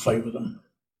 You want to fight with them.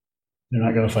 They're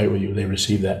not going to fight with you. They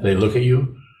receive that. They look at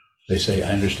you. They say,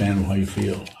 I understand how you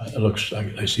feel.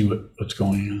 I see what's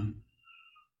going on.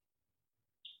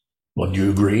 Well, do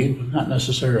you agree? Not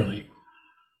necessarily.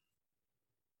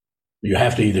 You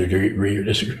have to either agree or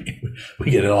disagree.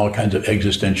 We get in all kinds of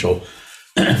existential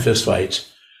fistfights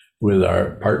with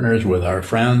our partners, with our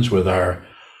friends, with our,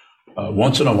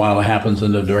 once in a while it happens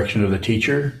in the direction of the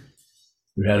teacher.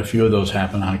 We've had a few of those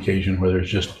happen on occasion where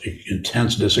there's just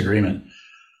intense disagreement.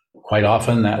 Quite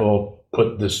often that will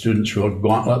put the students through a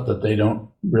gauntlet that they don't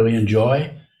really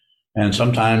enjoy. And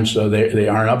sometimes they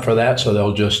aren't up for that, so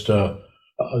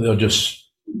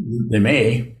they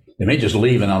may just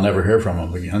leave and I'll never hear from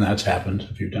them again. That's happened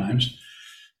a few times.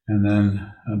 And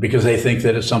then because they think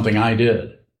that it's something I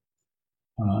did.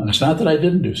 And it's not that I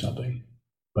didn't do something,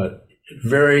 but it's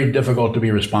very difficult to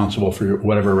be responsible for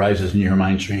whatever arises in your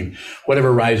mind stream. Whatever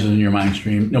arises in your mind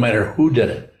stream, no matter who did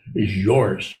it, is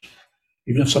yours.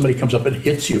 Even if somebody comes up and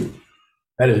hits you,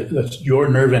 that's your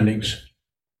nerve endings.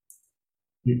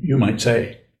 You might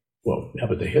say, well, yeah,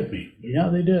 but they hit me. Yeah,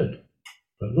 they did.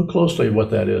 But look closely at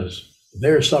what that is.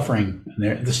 They're suffering,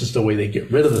 and this is the way they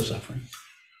get rid of the suffering.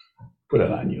 Put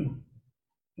it on you.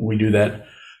 We do that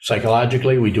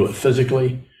psychologically. We do it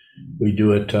physically. We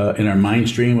do it in our mind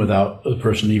stream without the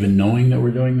person even knowing that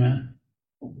we're doing that.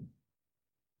 Do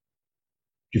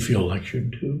you feel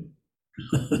lectured too?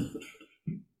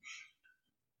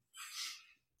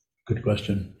 Good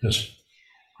question. Yes.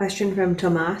 Question from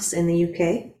Tomas in the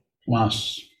UK.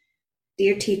 Tomas.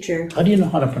 Dear teacher. How do you know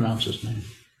how to pronounce his name?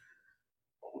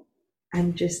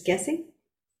 I'm just guessing.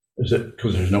 Is it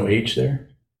because there's no H there?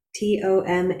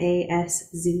 Tomasz.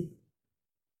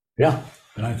 Yeah,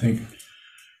 and I think,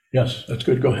 yes, that's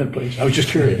good. Go ahead, please. I was just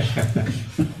curious.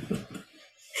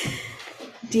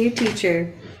 Dear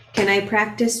teacher, can I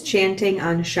practice chanting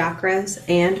on chakras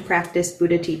and practice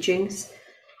Buddha teachings?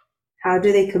 How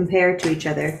do they compare to each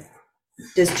other?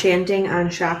 Does chanting on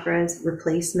chakras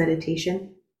replace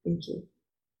meditation? Thank you.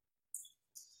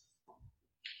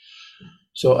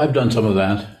 So I've done some of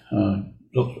that,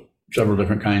 several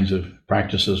different kinds of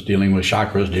practices dealing with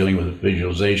chakras, dealing with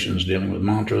visualizations, dealing with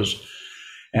mantras.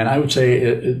 And I would say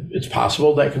it's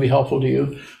possible that can be helpful to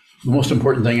you. The most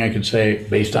important thing I could say,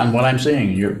 based on what I'm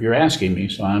saying, you're asking me,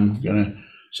 so I'm going to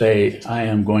say, I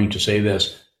am going to say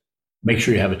this. Make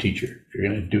sure you have a teacher. If you're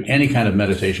going to do any kind of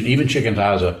meditation, even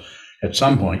Shikantaza, at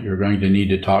some point, you're going to need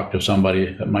to talk to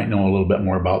somebody that might know a little bit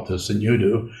more about this than you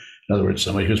do. In other words,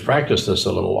 somebody who's practiced this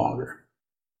a little longer,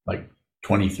 like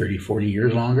 20, 30, 40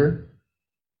 years longer,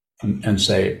 and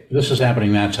say, this is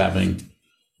happening, that's happening.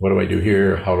 What do I do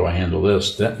here? How do I handle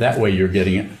this? That way you're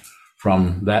getting it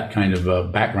from that kind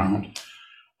of background.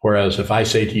 Whereas if I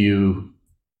say to you,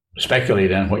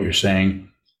 speculate on what you're saying,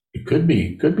 it could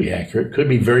be accurate, could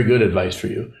be very good advice for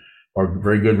you or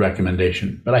very good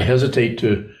recommendation. But I hesitate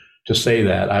to say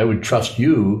that. I would trust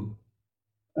you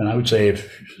And I would say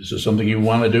if this is something you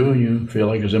want to do, you feel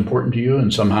like is important to you,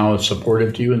 and somehow it's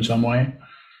supportive to you in some way,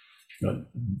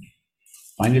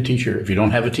 find a teacher. If you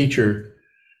don't have a teacher,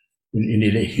 you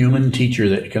need a human teacher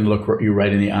that can look you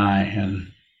right in the eye and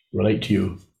relate to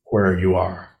you where you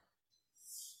are.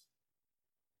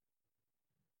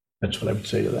 That's what I would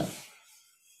say to that.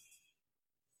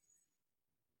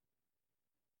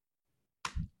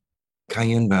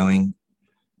 Kayun bowing.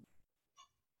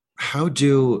 How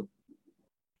do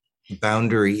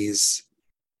boundaries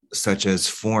such as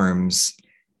forms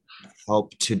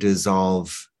help to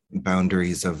dissolve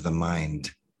boundaries of the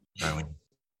mind? Bowing.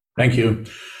 Thank you.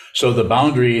 So the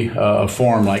boundary of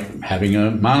form, like having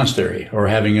a monastery or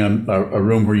having a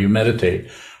room where you meditate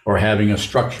or having a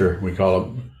structure, we call it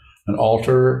an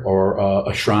altar or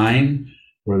a shrine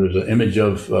where there's an image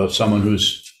of someone who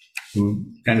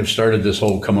kind of started this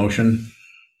whole commotion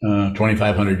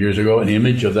 2,500 years ago, an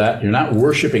image of that. You're not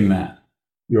worshiping that.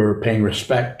 You're paying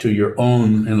respect to your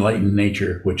own enlightened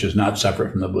nature, which is not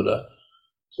separate from the Buddha.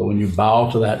 So when you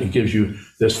bow to that, it gives you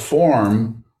this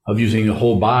form of using the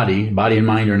whole body. Body and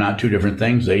mind are not two different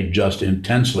things. They just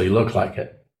intensely look like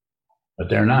it, but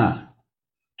they're not.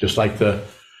 Just like the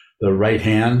right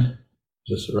hand,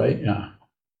 is this right? Yeah.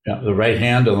 The right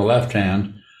hand and the left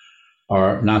hand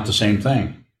are not the same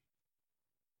thing,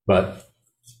 but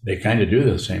they kind of do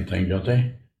the same thing, don't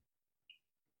they?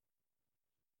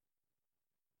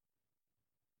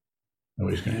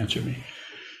 Nobody's going to answer me.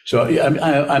 So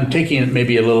I'm taking it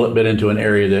maybe a little bit into an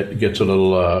area that gets a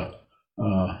little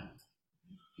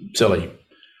silly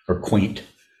or quaint,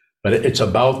 but it's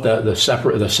about the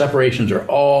separations are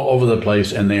all over the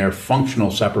place, and they are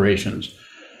functional separations,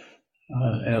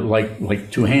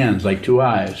 like two hands, like two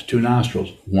eyes, two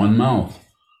nostrils, one mouth.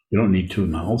 You don't need two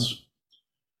mouths,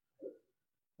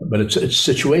 but it's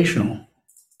situational.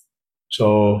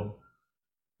 So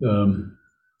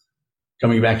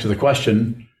coming back to the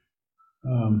question,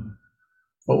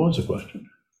 what was the question?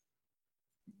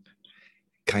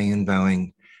 Kayun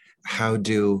bowing. How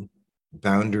do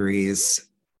boundaries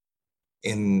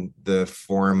in the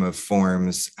form of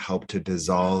forms help to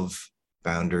dissolve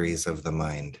boundaries of the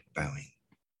mind? Bowing.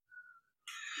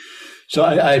 So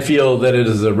I feel that it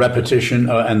is the repetition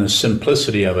and the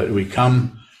simplicity of it. We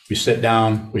come, we sit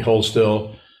down, we hold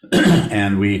still,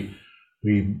 and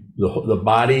the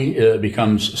body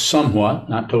becomes somewhat,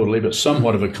 not totally, but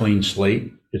somewhat of a clean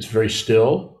slate. It's very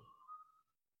still.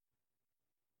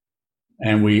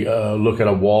 And we look at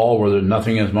a wall where there's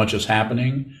nothing as much as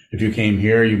happening. If you came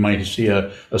here, you might see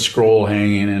a scroll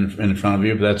hanging in front of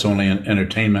you, but that's only an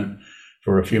entertainment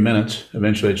for a few minutes.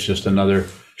 Eventually, it's just another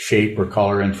shape or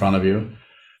color in front of you.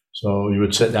 So you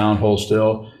would sit down, hold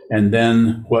still, and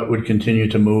then what would continue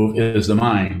to move is the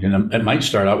mind. And it might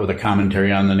start out with a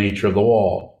commentary on the nature of the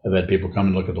wall. I've had people come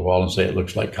and look at the wall and say it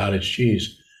looks like cottage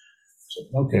cheese. So,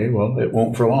 okay, well, it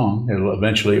won't for long.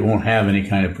 It won't have any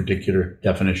kind of particular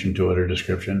definition to it or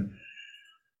description.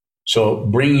 So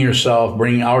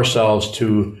bringing ourselves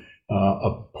to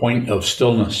a point of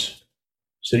stillness,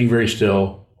 sitting very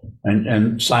still,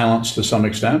 and silence to some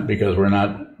extent, because we're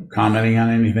not commenting on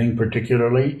anything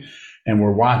particularly, and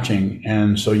we're watching.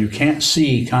 And so you can't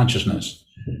see consciousness.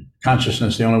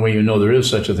 Consciousness, the only way you know there is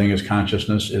such a thing as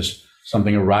consciousness is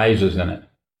something arises in it.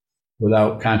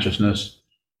 Without consciousness,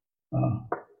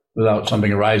 without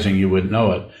something arising, you wouldn't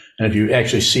know it. And if you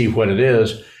actually see what it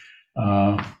is,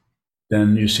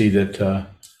 then you see that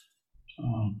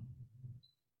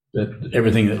that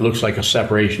everything that looks like a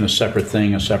separation, a separate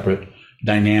thing, a separate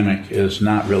dynamic is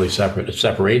not really separate. It's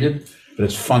separated, but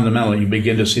it's fundamental. You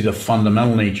begin to see the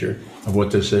fundamental nature of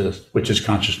what this is, which is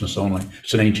consciousness only.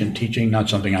 It's an ancient teaching, not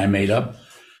something I made up,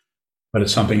 but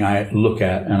it's something I look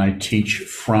at and I teach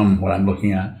from what I'm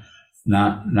looking at,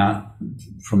 not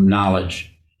from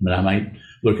knowledge. But I might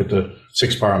look at the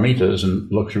six paramitas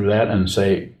and look through that and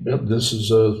say, yep, this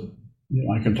is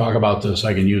I can talk about this.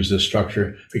 I can use this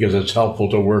structure because it's helpful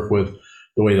to work with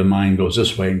the way the mind goes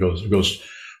this way and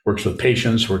works with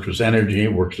patience, works with energy,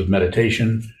 works with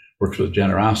meditation, works with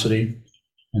generosity,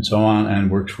 and so on, and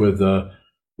works with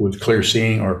clear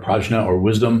seeing or prajna or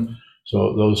wisdom.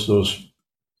 So those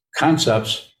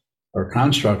concepts or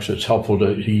constructs, it's helpful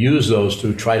to use those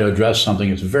to try to address something.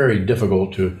 It's very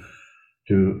difficult to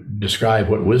describe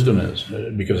what wisdom is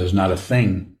because it's not a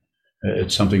thing.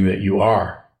 It's something that you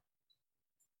are.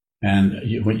 And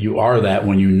you are that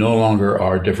when you no longer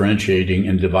are differentiating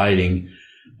and dividing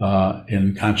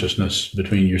in consciousness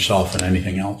between yourself and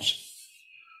anything else.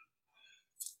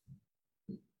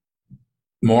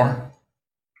 More?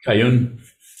 Kayun?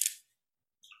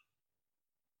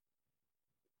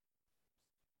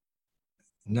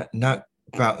 Not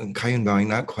Kayun bowing,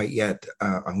 not quite yet.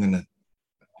 I'm going to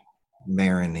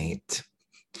marinate.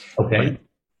 Okay.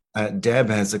 Deb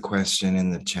has a question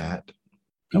in the chat.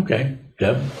 Okay.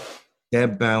 Deb?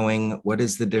 Deb bowing, what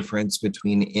is the difference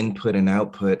between input and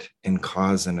output and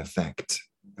cause and effect?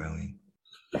 Bowing.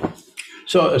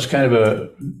 So it's kind of a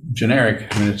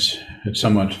generic, I mean, it's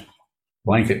somewhat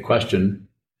blanket question.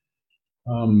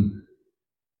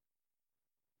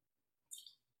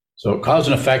 So cause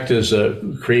and effect is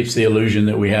creates the illusion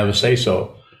that we have a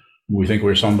say-so. We think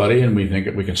we're somebody and we think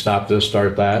that we can stop this,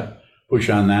 start that, push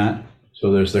on that.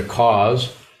 So there's the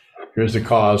cause. Here's the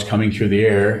cause coming through the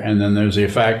air. And then there's the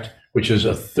effect, which is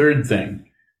a third thing.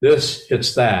 This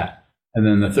hits that. And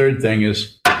then the third thing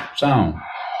is sound.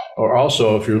 Or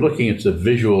also, if you're looking, it's the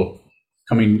visual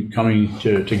coming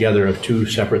together of two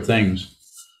separate things.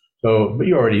 So, but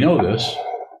you already know this.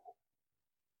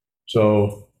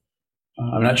 So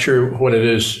I'm not sure what it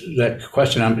is, that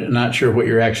question. I'm not sure what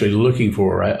you're actually looking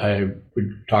for. I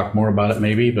would talk more about it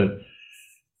maybe, but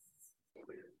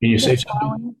can you say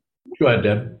something? Go ahead,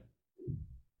 Deb.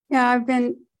 Yeah, I've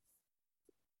been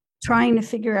trying to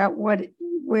figure out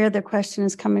where the question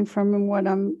is coming from and what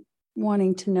I'm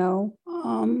wanting to know.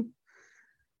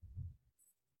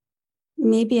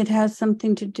 Maybe it has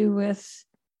something to do with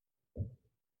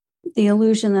the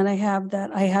illusion that I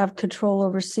have control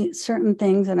over certain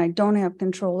things and I don't have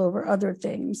control over other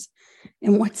things.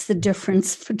 And what's the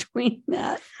difference between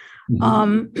that?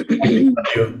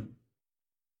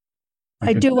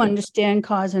 I do understand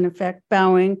cause and effect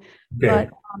bowing, Okay. but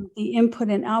the input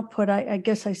and output, I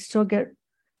guess I still get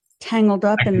tangled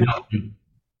up in that.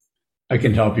 I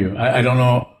can help you. I don't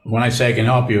know. When I say I can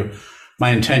help you, my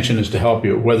intention is to help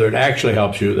you. Whether it actually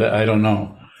helps you, that I don't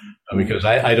know. Because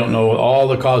I don't know all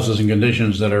the causes and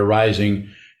conditions that are rising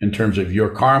in terms of your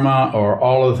karma or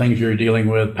all of the things you're dealing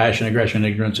with, passion, aggression,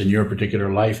 ignorance in your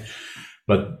particular life.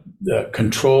 But the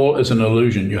control is an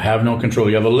illusion. You have no control.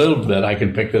 You have a little bit. I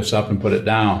can pick this up and put it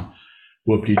down.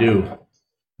 Whoop-de-doo.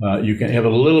 You can have a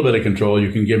little bit of control.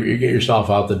 You can get yourself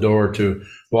out the door to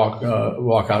walk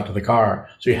out to the car.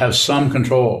 So you have some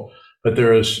control. But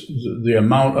there is the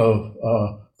amount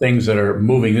of things that are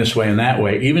moving this way and that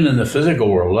way, even in the physical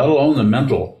world, let alone the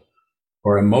mental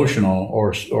or emotional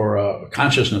or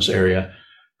consciousness area.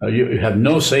 You have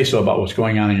no say-so about what's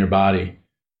going on in your body.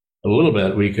 A little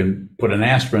bit, we can put an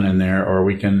aspirin in there, or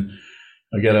we can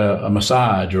get a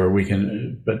massage, or we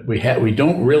can, but we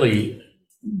don't really,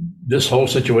 this whole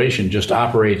situation just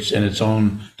operates in its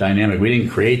own dynamic. We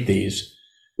didn't create these.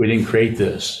 We didn't create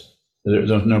this. There's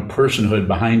no personhood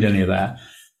behind any of that.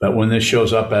 But when this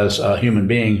shows up as a human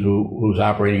being who's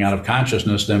operating out of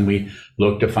consciousness, then we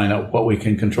look to find out what we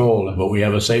can control and what we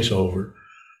have a say-so over.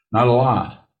 Not a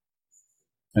lot.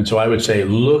 And so I would say,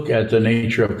 look at the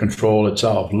nature of control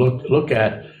itself. Look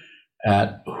at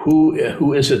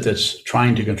who is it that's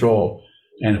trying to control,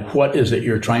 and what is it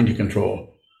you're trying to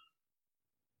control.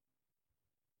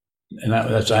 And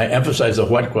I emphasize the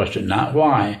what question, not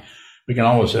why. We can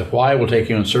always say why will take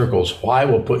you in circles. Why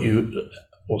will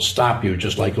stop you,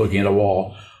 just like looking at a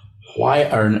wall. Why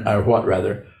or what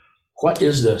rather? What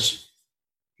is this?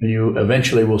 And you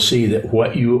eventually will see that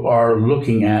what you are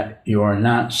looking at, you are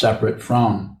not separate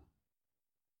from.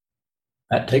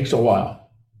 That takes a while,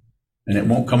 and it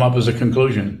won't come up as a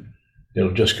conclusion.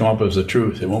 It'll just come up as the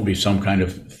truth. It won't be some kind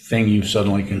of thing you've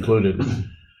suddenly concluded.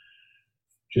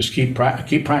 Just keep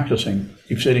practicing,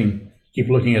 keep sitting, keep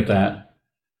looking at that.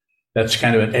 That's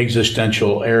kind of an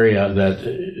existential area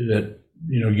that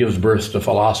gives birth to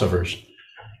philosophers,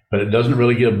 but it doesn't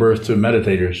really give birth to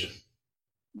meditators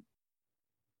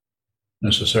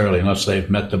necessarily, unless they've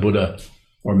met the Buddha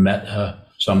or met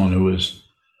someone who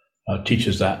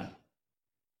teaches that.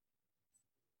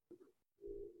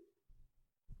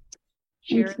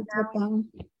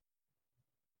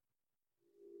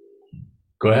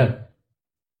 Go ahead.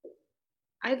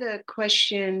 I have a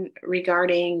question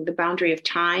regarding the boundary of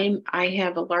time. I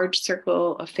have a large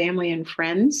circle of family and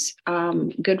friends,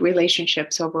 good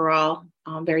relationships overall,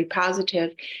 very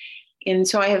positive. And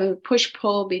so I have a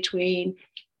push-pull between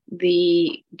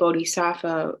the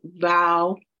Bodhisattva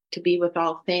vow to be with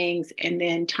all things and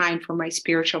then time for my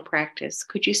spiritual practice.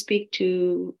 Could you speak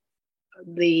to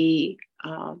the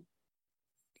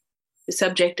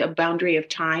subject of boundary of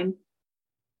time?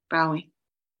 Bowing.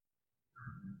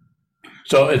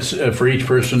 So it's for each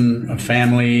person, a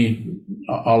family,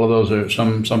 all of those are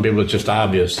some people it's just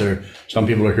obvious. Some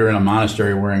people are here in a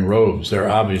monastery wearing robes. They're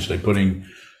obviously putting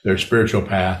their spiritual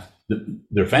path,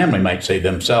 their family might say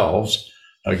themselves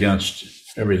against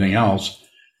everything else,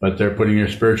 but they're putting their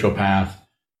spiritual path,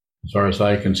 as far as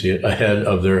I can see it, ahead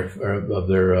of their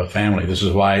family. This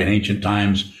is why in ancient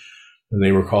times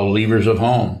They were called leavers of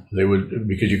home. They would,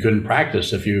 because you couldn't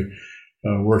practice if you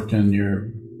worked in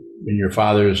your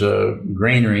father's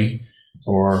granary,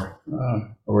 or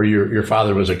your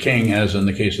father was a king, as in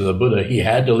the case of the Buddha. He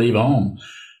had to leave home.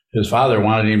 His father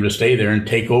wanted him to stay there and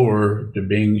take over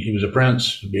he was a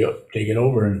prince, take it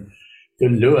over, and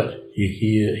couldn't do it.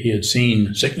 He had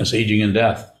seen sickness, aging, and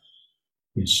death.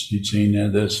 He'd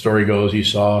seen, the story goes, he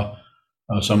saw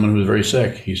someone who was very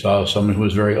sick. He saw someone who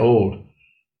was very old.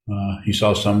 He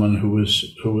saw someone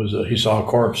he saw a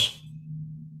corpse.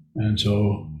 And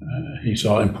so he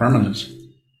saw impermanence.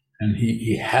 And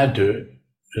he had to,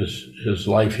 his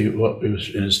life, he was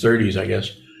in his 30s, I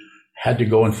guess, had to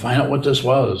go and find out what this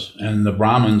was. And the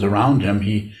Brahmins around him,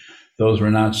 those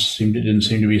didn't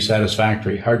seem to be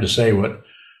satisfactory. Hard to say what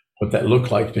that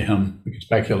looked like to him. We could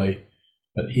speculate.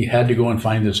 But he had to go and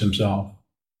find this himself.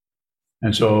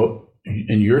 And so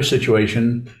in your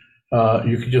situation,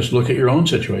 you could just look at your own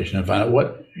situation and find out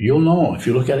what you'll know if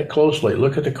you look at it closely.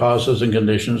 Look at the causes and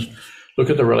conditions, look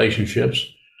at the relationships,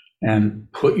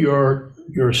 and put your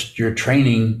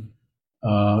training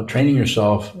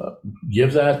yourself.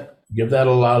 Give that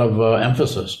a lot of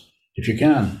emphasis if you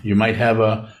can. You might have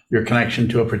your connection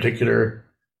to a particular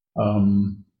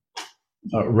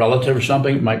relative or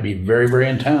something might be very, very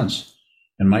intense,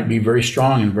 and might be very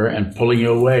strong and pulling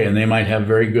you away, and they might have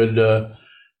very good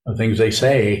things they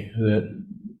say that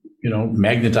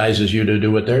magnetizes you to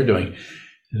do what they're doing.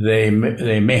 They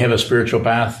may have a spiritual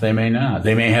path, they may not.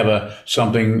 They may have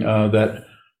something that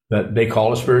they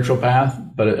call a spiritual path,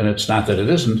 and it's not that it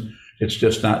isn't. It's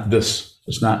just not this.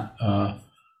 It's not.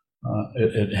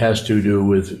 It has to do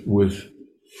with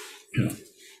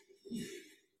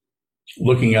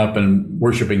looking up and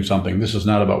worshiping something. This is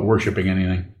not about worshiping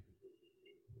anything.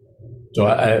 So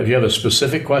if you have a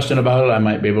specific question about it, I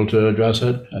might be able to address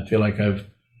it. I feel like I've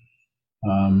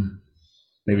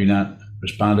maybe not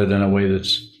responded in a way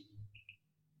that's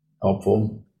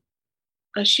helpful.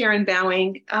 Sharon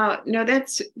Bowing. No,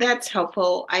 that's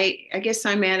helpful. I guess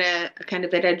I'm at a kind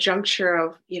of at a juncture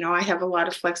of, I have a lot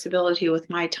of flexibility with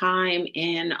my time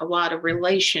and a lot of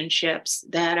relationships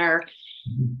that are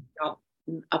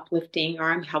uplifting, or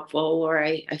I'm helpful, or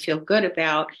I feel good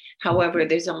about. However,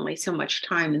 there's only so much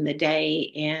time in the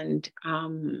day, and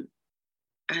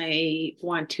I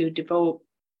want to devote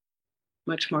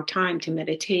much more time to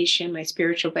meditation, my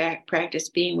spiritual practice,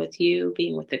 being with you,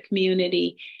 being with the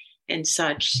community and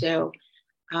such. So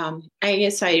I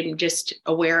guess I'm just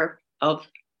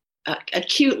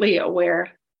acutely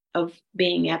aware of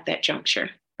being at that juncture.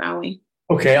 Bowing.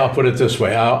 Okay, I'll put it this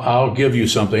way. I'll give you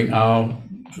something.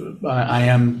 I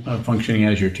am functioning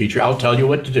as your teacher. I'll tell you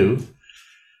what to do,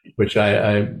 which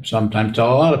I sometimes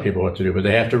tell a lot of people what to do, but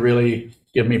they have to really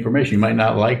give me permission. You might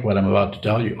not like what I'm about to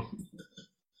tell you.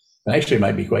 Actually, it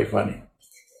might be quite funny.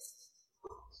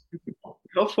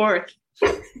 Go forth.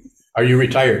 Are you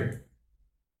retired?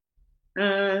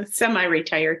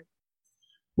 Semi-retired.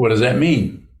 What does that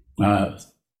mean? I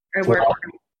work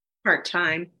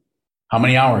part-time. How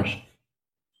many hours?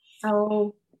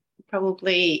 Oh,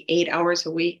 probably 8 hours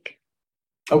a week.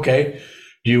 Okay.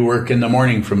 Do you work in the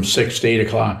morning from 6 to 8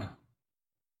 o'clock?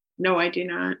 No, I do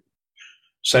not.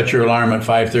 Set your alarm at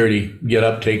 5:30. Get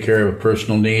up, take care of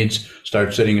personal needs.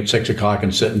 Start sitting at 6 o'clock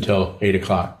and sit until 8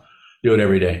 o'clock. Do it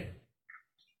every day.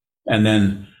 And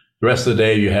then the rest of the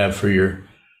day you have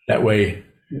that way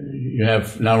you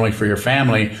have not only for your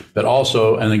family, but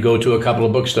also, and then go to a couple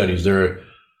of book studies.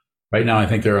 Right now, I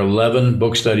think there are 11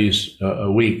 book studies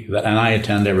a week, and I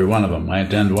attend every one of them. I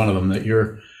attend one of them that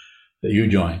you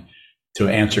join, to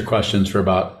answer questions for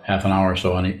about half an hour or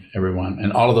so on every one.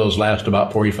 And all of those last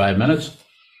about 45 minutes.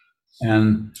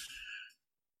 And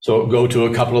so go to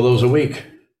a couple of those a week.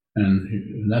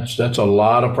 And that's a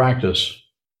lot of practice.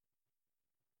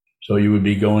 So you'd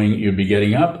be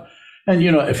getting up. And,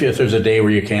 if there's a day where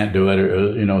you can't do it,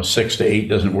 or, 6 to 8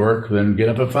 doesn't work, then get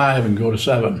up at 5 and go to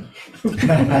 7.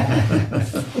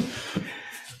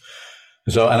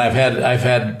 So, and I've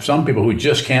had some people who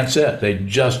just can't sit. They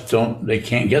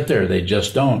can't get there. They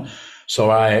just don't. So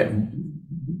I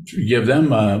give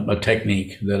them a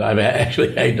technique that I've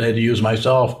actually had to use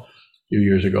myself a few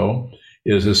years ago,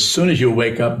 is as soon as you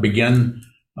wake up, begin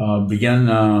one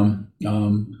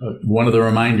of the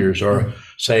reminders, or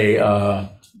say,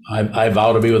 I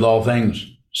vow to be with all things.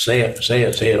 Say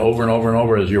it over and over and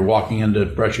over as you're walking in to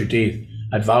brush your teeth.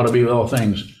 I vow to be with all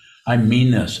things. I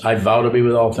mean this. I vow to be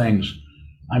with all things.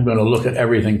 I'm going to look at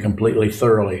everything completely,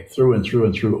 thoroughly, through and through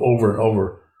and through, over and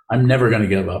over. I'm never going to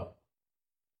give up.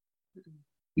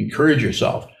 Encourage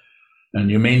yourself. And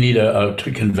you may need a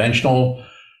conventional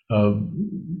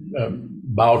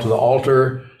bow to the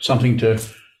altar, something to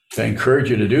I encourage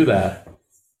you to do that.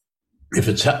 If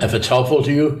it's helpful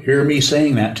to you, hear me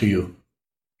saying that to you.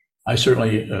 I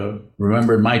certainly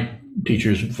remembered my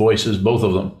teachers' voices, both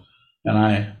of them,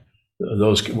 and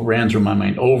those ran through my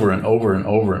mind over and over and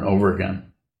over and over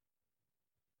again.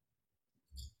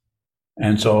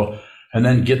 And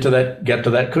then get to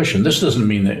that cushion. This doesn't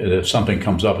mean that if something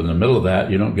comes up in the middle of that,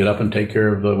 you don't get up and take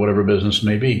care of whatever business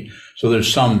may be. So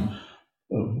there's some,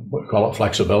 what we call it,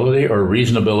 flexibility or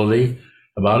reasonability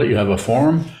about it. You have a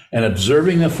form, and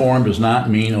observing the form does not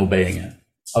mean obeying it.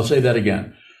 I'll say that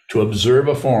again. To observe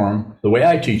a form, the way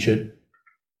I teach it,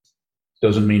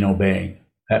 doesn't mean obeying.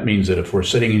 That means that if we're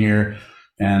sitting in here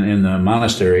and in the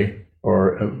monastery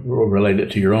or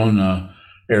related to your own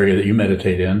area that you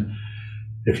meditate in,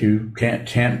 if you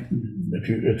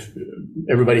if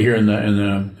everybody here in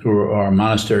the who are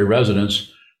monastery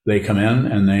residents, they come in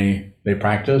and they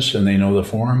practice and they know the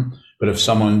form. But if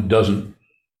someone doesn't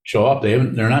show up,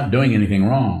 they're not doing anything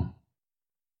wrong.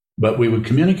 But we would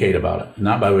communicate about it,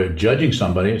 not by way of judging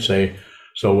somebody. Say,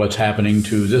 so what's happening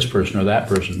to this person or that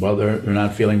person? Well, they're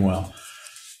not feeling well.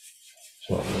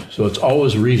 So it's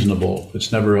always reasonable.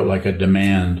 It's never like a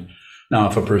demand. Now,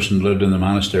 if a person lived in the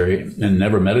monastery and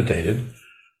never meditated,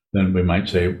 then we might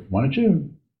say, why don't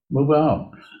you move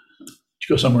out?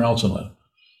 Go somewhere else and live.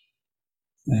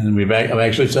 And I've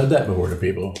actually said that before to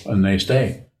people, and they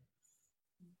stay.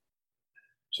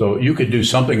 So you could do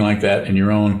something like that in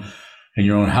your own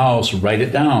house, write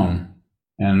it down.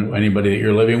 And anybody that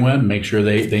you're living with, make sure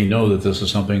they know that this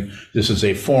is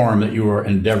a form that you are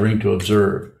endeavoring to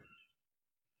observe.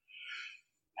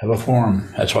 Have a form.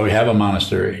 That's why we have a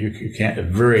monastery. You can't,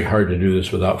 it's very hard to do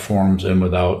this without forms and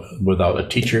without a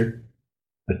teacher,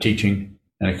 a teaching,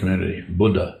 and a community.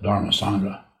 Buddha, Dharma,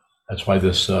 Sangha. That's why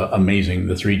this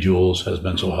the 3 jewels has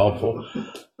been so helpful.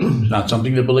 It's not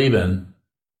something to believe in,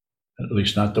 at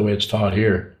least not the way it's taught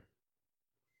here.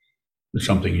 It's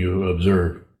something you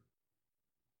observe.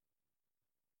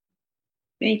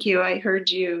 Thank you. I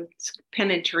heard you. It's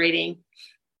penetrating.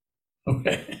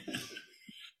 Okay.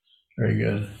 Very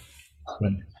good.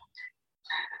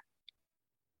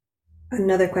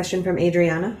 Another question from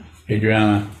Adriana.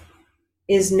 Adriana.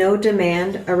 Is no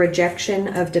demand a rejection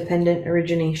of dependent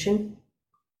origination?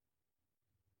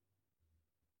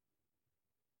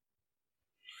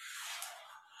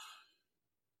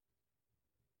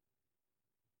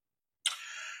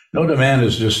 No demand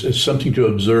is it's something to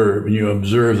observe, and you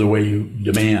observe the way you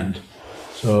demand.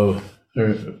 So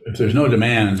if there's no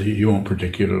demand, you won't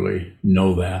particularly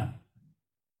know that.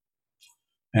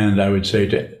 And I would say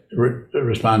to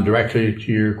respond directly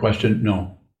to your question,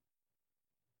 no.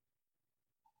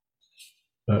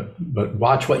 But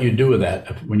watch what you do with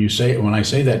that. When I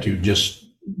say that to you, just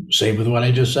stay with what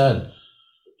I just said.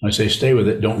 When I say stay with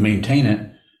it, don't maintain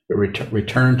it, but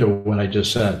return to what I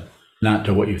just said, not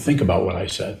to what you think about what I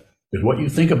said. Because what you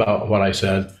think about what I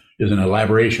said is an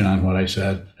elaboration on what I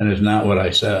said, and is not what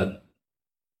I said.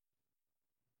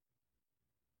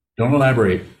 Don't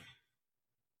elaborate.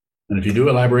 And if you do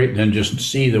elaborate, then just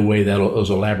see the way that those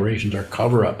elaborations are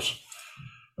cover-ups.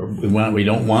 We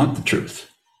don't want the truth.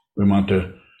 We want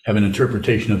to have an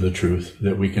interpretation of the truth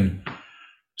that we can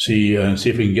see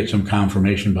if we can get some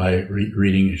confirmation by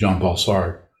reading Jean-Paul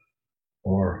Sartre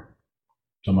or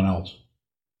someone else.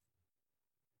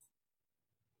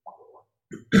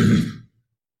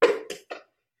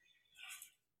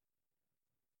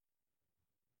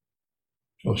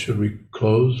 So should we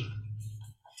close?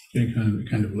 Getting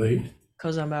kind of late.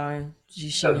 Kozan bowing.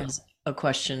 Jishin has a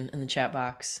question in the chat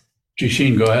box.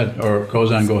 Jishin, go ahead, or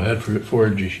Kozan, go ahead for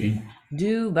Jishin.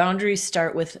 Do boundaries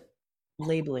start with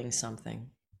labeling something?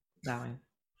 Bowing.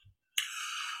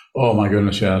 Oh my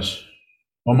goodness, yes.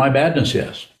 Oh my badness,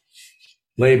 yes.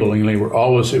 Labeling, we're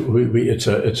always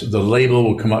it's the label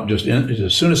will come up just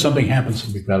as soon as something happens.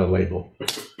 We've got a label.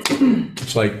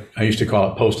 It's like I used to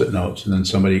call it Post-it notes, and then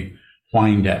somebody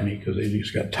whined at me because they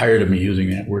just got tired of me using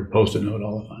that word Post-it note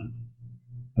all the time.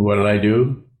 And what did I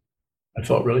do? I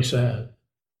felt really sad.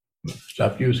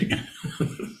 Stopped using it.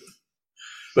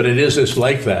 But it's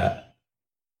like that.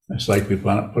 It's like we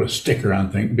want to put a sticker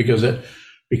on things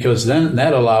because then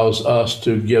that allows us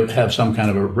to have some kind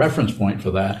of a reference point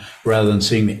for that, rather than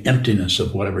seeing the emptiness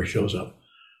of whatever shows up.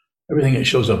 Everything that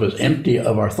shows up is empty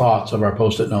of our thoughts, of our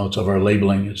Post-it notes, of our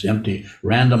labeling. It's empty.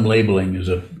 Random labeling is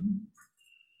a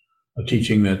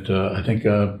teaching that I think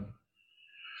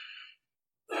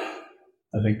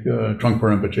Trungpa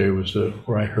Rinpoche was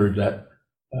where I heard that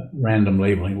random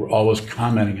labeling. We're always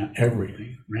commenting on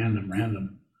everything,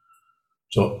 random.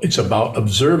 So it's about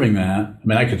observing that. I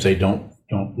mean, I could say don't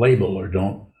label or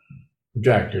don't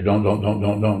project or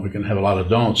don't. We can have a lot of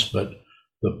don'ts, but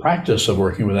the practice of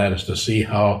working with that is to see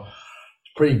how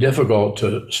it's pretty difficult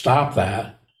to stop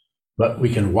that, but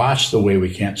we can watch the way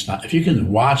we can't stop. If you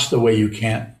can watch the way you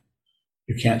can't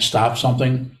stop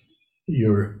something,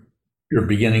 you're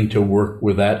beginning to work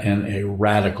with that in a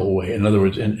radical way. In other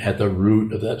words, at the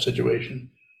root of that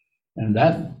situation. And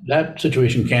that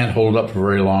situation can't hold up for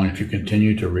very long if you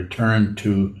continue to return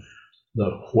to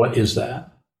the what is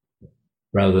that,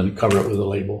 rather than cover it with a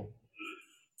label.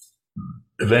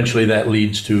 Eventually that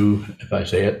leads to, if I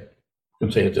say it, I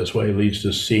can say it this way, leads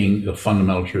to seeing the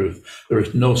fundamental truth. There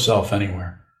is no self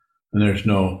anywhere, and there's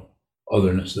no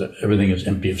otherness. That everything is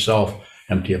empty of self,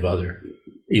 empty of other.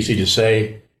 Easy to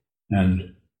say,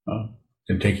 and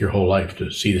can take your whole life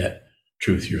to see that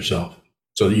truth yourself,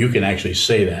 so that you can actually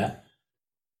say that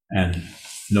and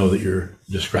know that you're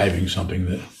describing something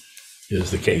that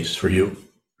is the case for you.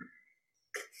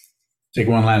 Take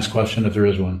one last question if there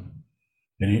is one.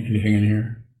 Anything in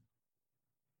here?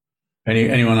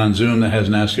 Anyone on Zoom that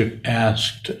hasn't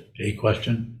asked a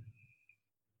question?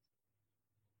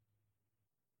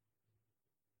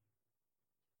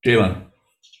 Jalen.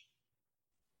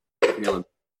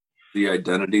 The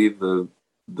identity, the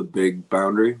big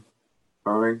boundary.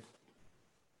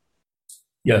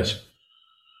 Yes.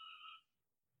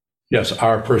 Yes,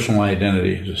 our personal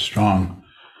identity is a strong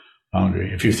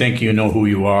boundary. If you think you know who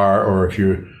you are, or if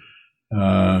you're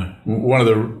one of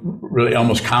the really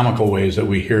almost comical ways that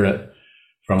we hear it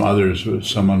from others,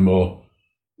 someone will,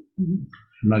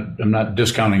 I'm not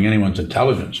discounting anyone's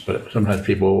intelligence, but sometimes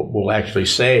people will actually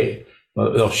say,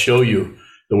 they'll show you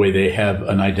the way they have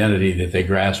an identity that they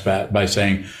grasp at by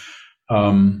saying,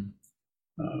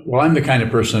 well, I'm the kind of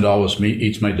person that always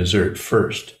eats my dessert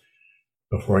first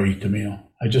before I eat the meal.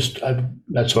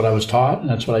 That's what I was taught, and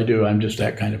that's what I do. I'm just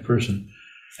that kind of person.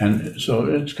 And so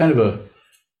it's kind of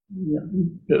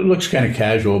it looks kind of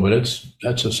casual, but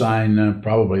that's a sign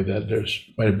probably that there's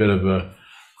quite a bit of a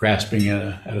grasping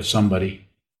at a somebody.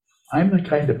 I'm the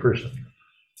kind of person.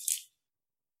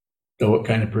 So what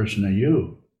kind of person are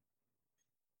you,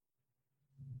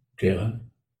 Jalen?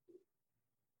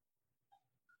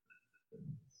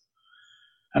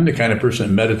 I'm the kind of person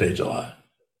that meditates a lot.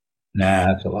 Nah,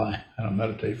 that's a lie. I don't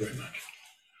meditate very much.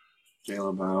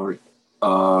 Jalen Bowery.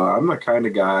 I'm the kind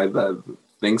of guy that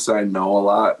thinks I know a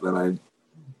lot, then I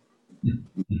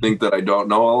think that I don't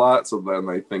know a lot, so then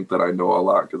I think that I know a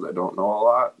lot because I don't know a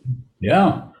lot.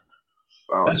 Yeah.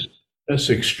 That's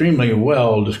extremely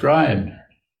well described.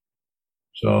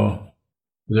 So,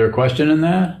 is there a question in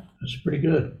that? That's pretty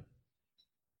good.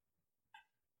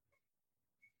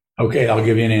 Okay, I'll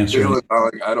give you an answer.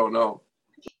 I don't know.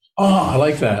 Oh, I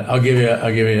like that. I'll give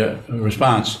you a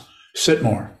response. Sit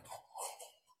more.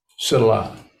 Sit a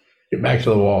lot. Get back to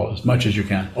the wall as much as you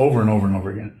can, over and over and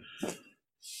over again.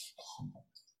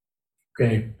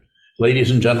 Okay,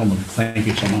 ladies and gentlemen, thank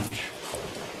you so much.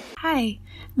 Hi,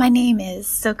 my name is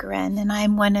Sokuren, and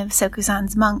I'm one of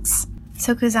Sokuzan's monks.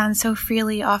 Sokuzan so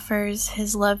freely offers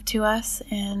his love to us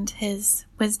and his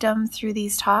wisdom through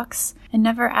these talks, and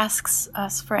never asks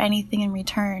us for anything in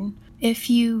return. If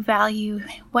you value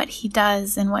what he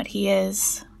does and what he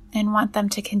is, and want them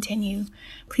to continue,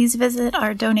 please visit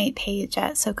our donate page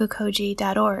at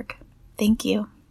sokukoji.org. Thank you.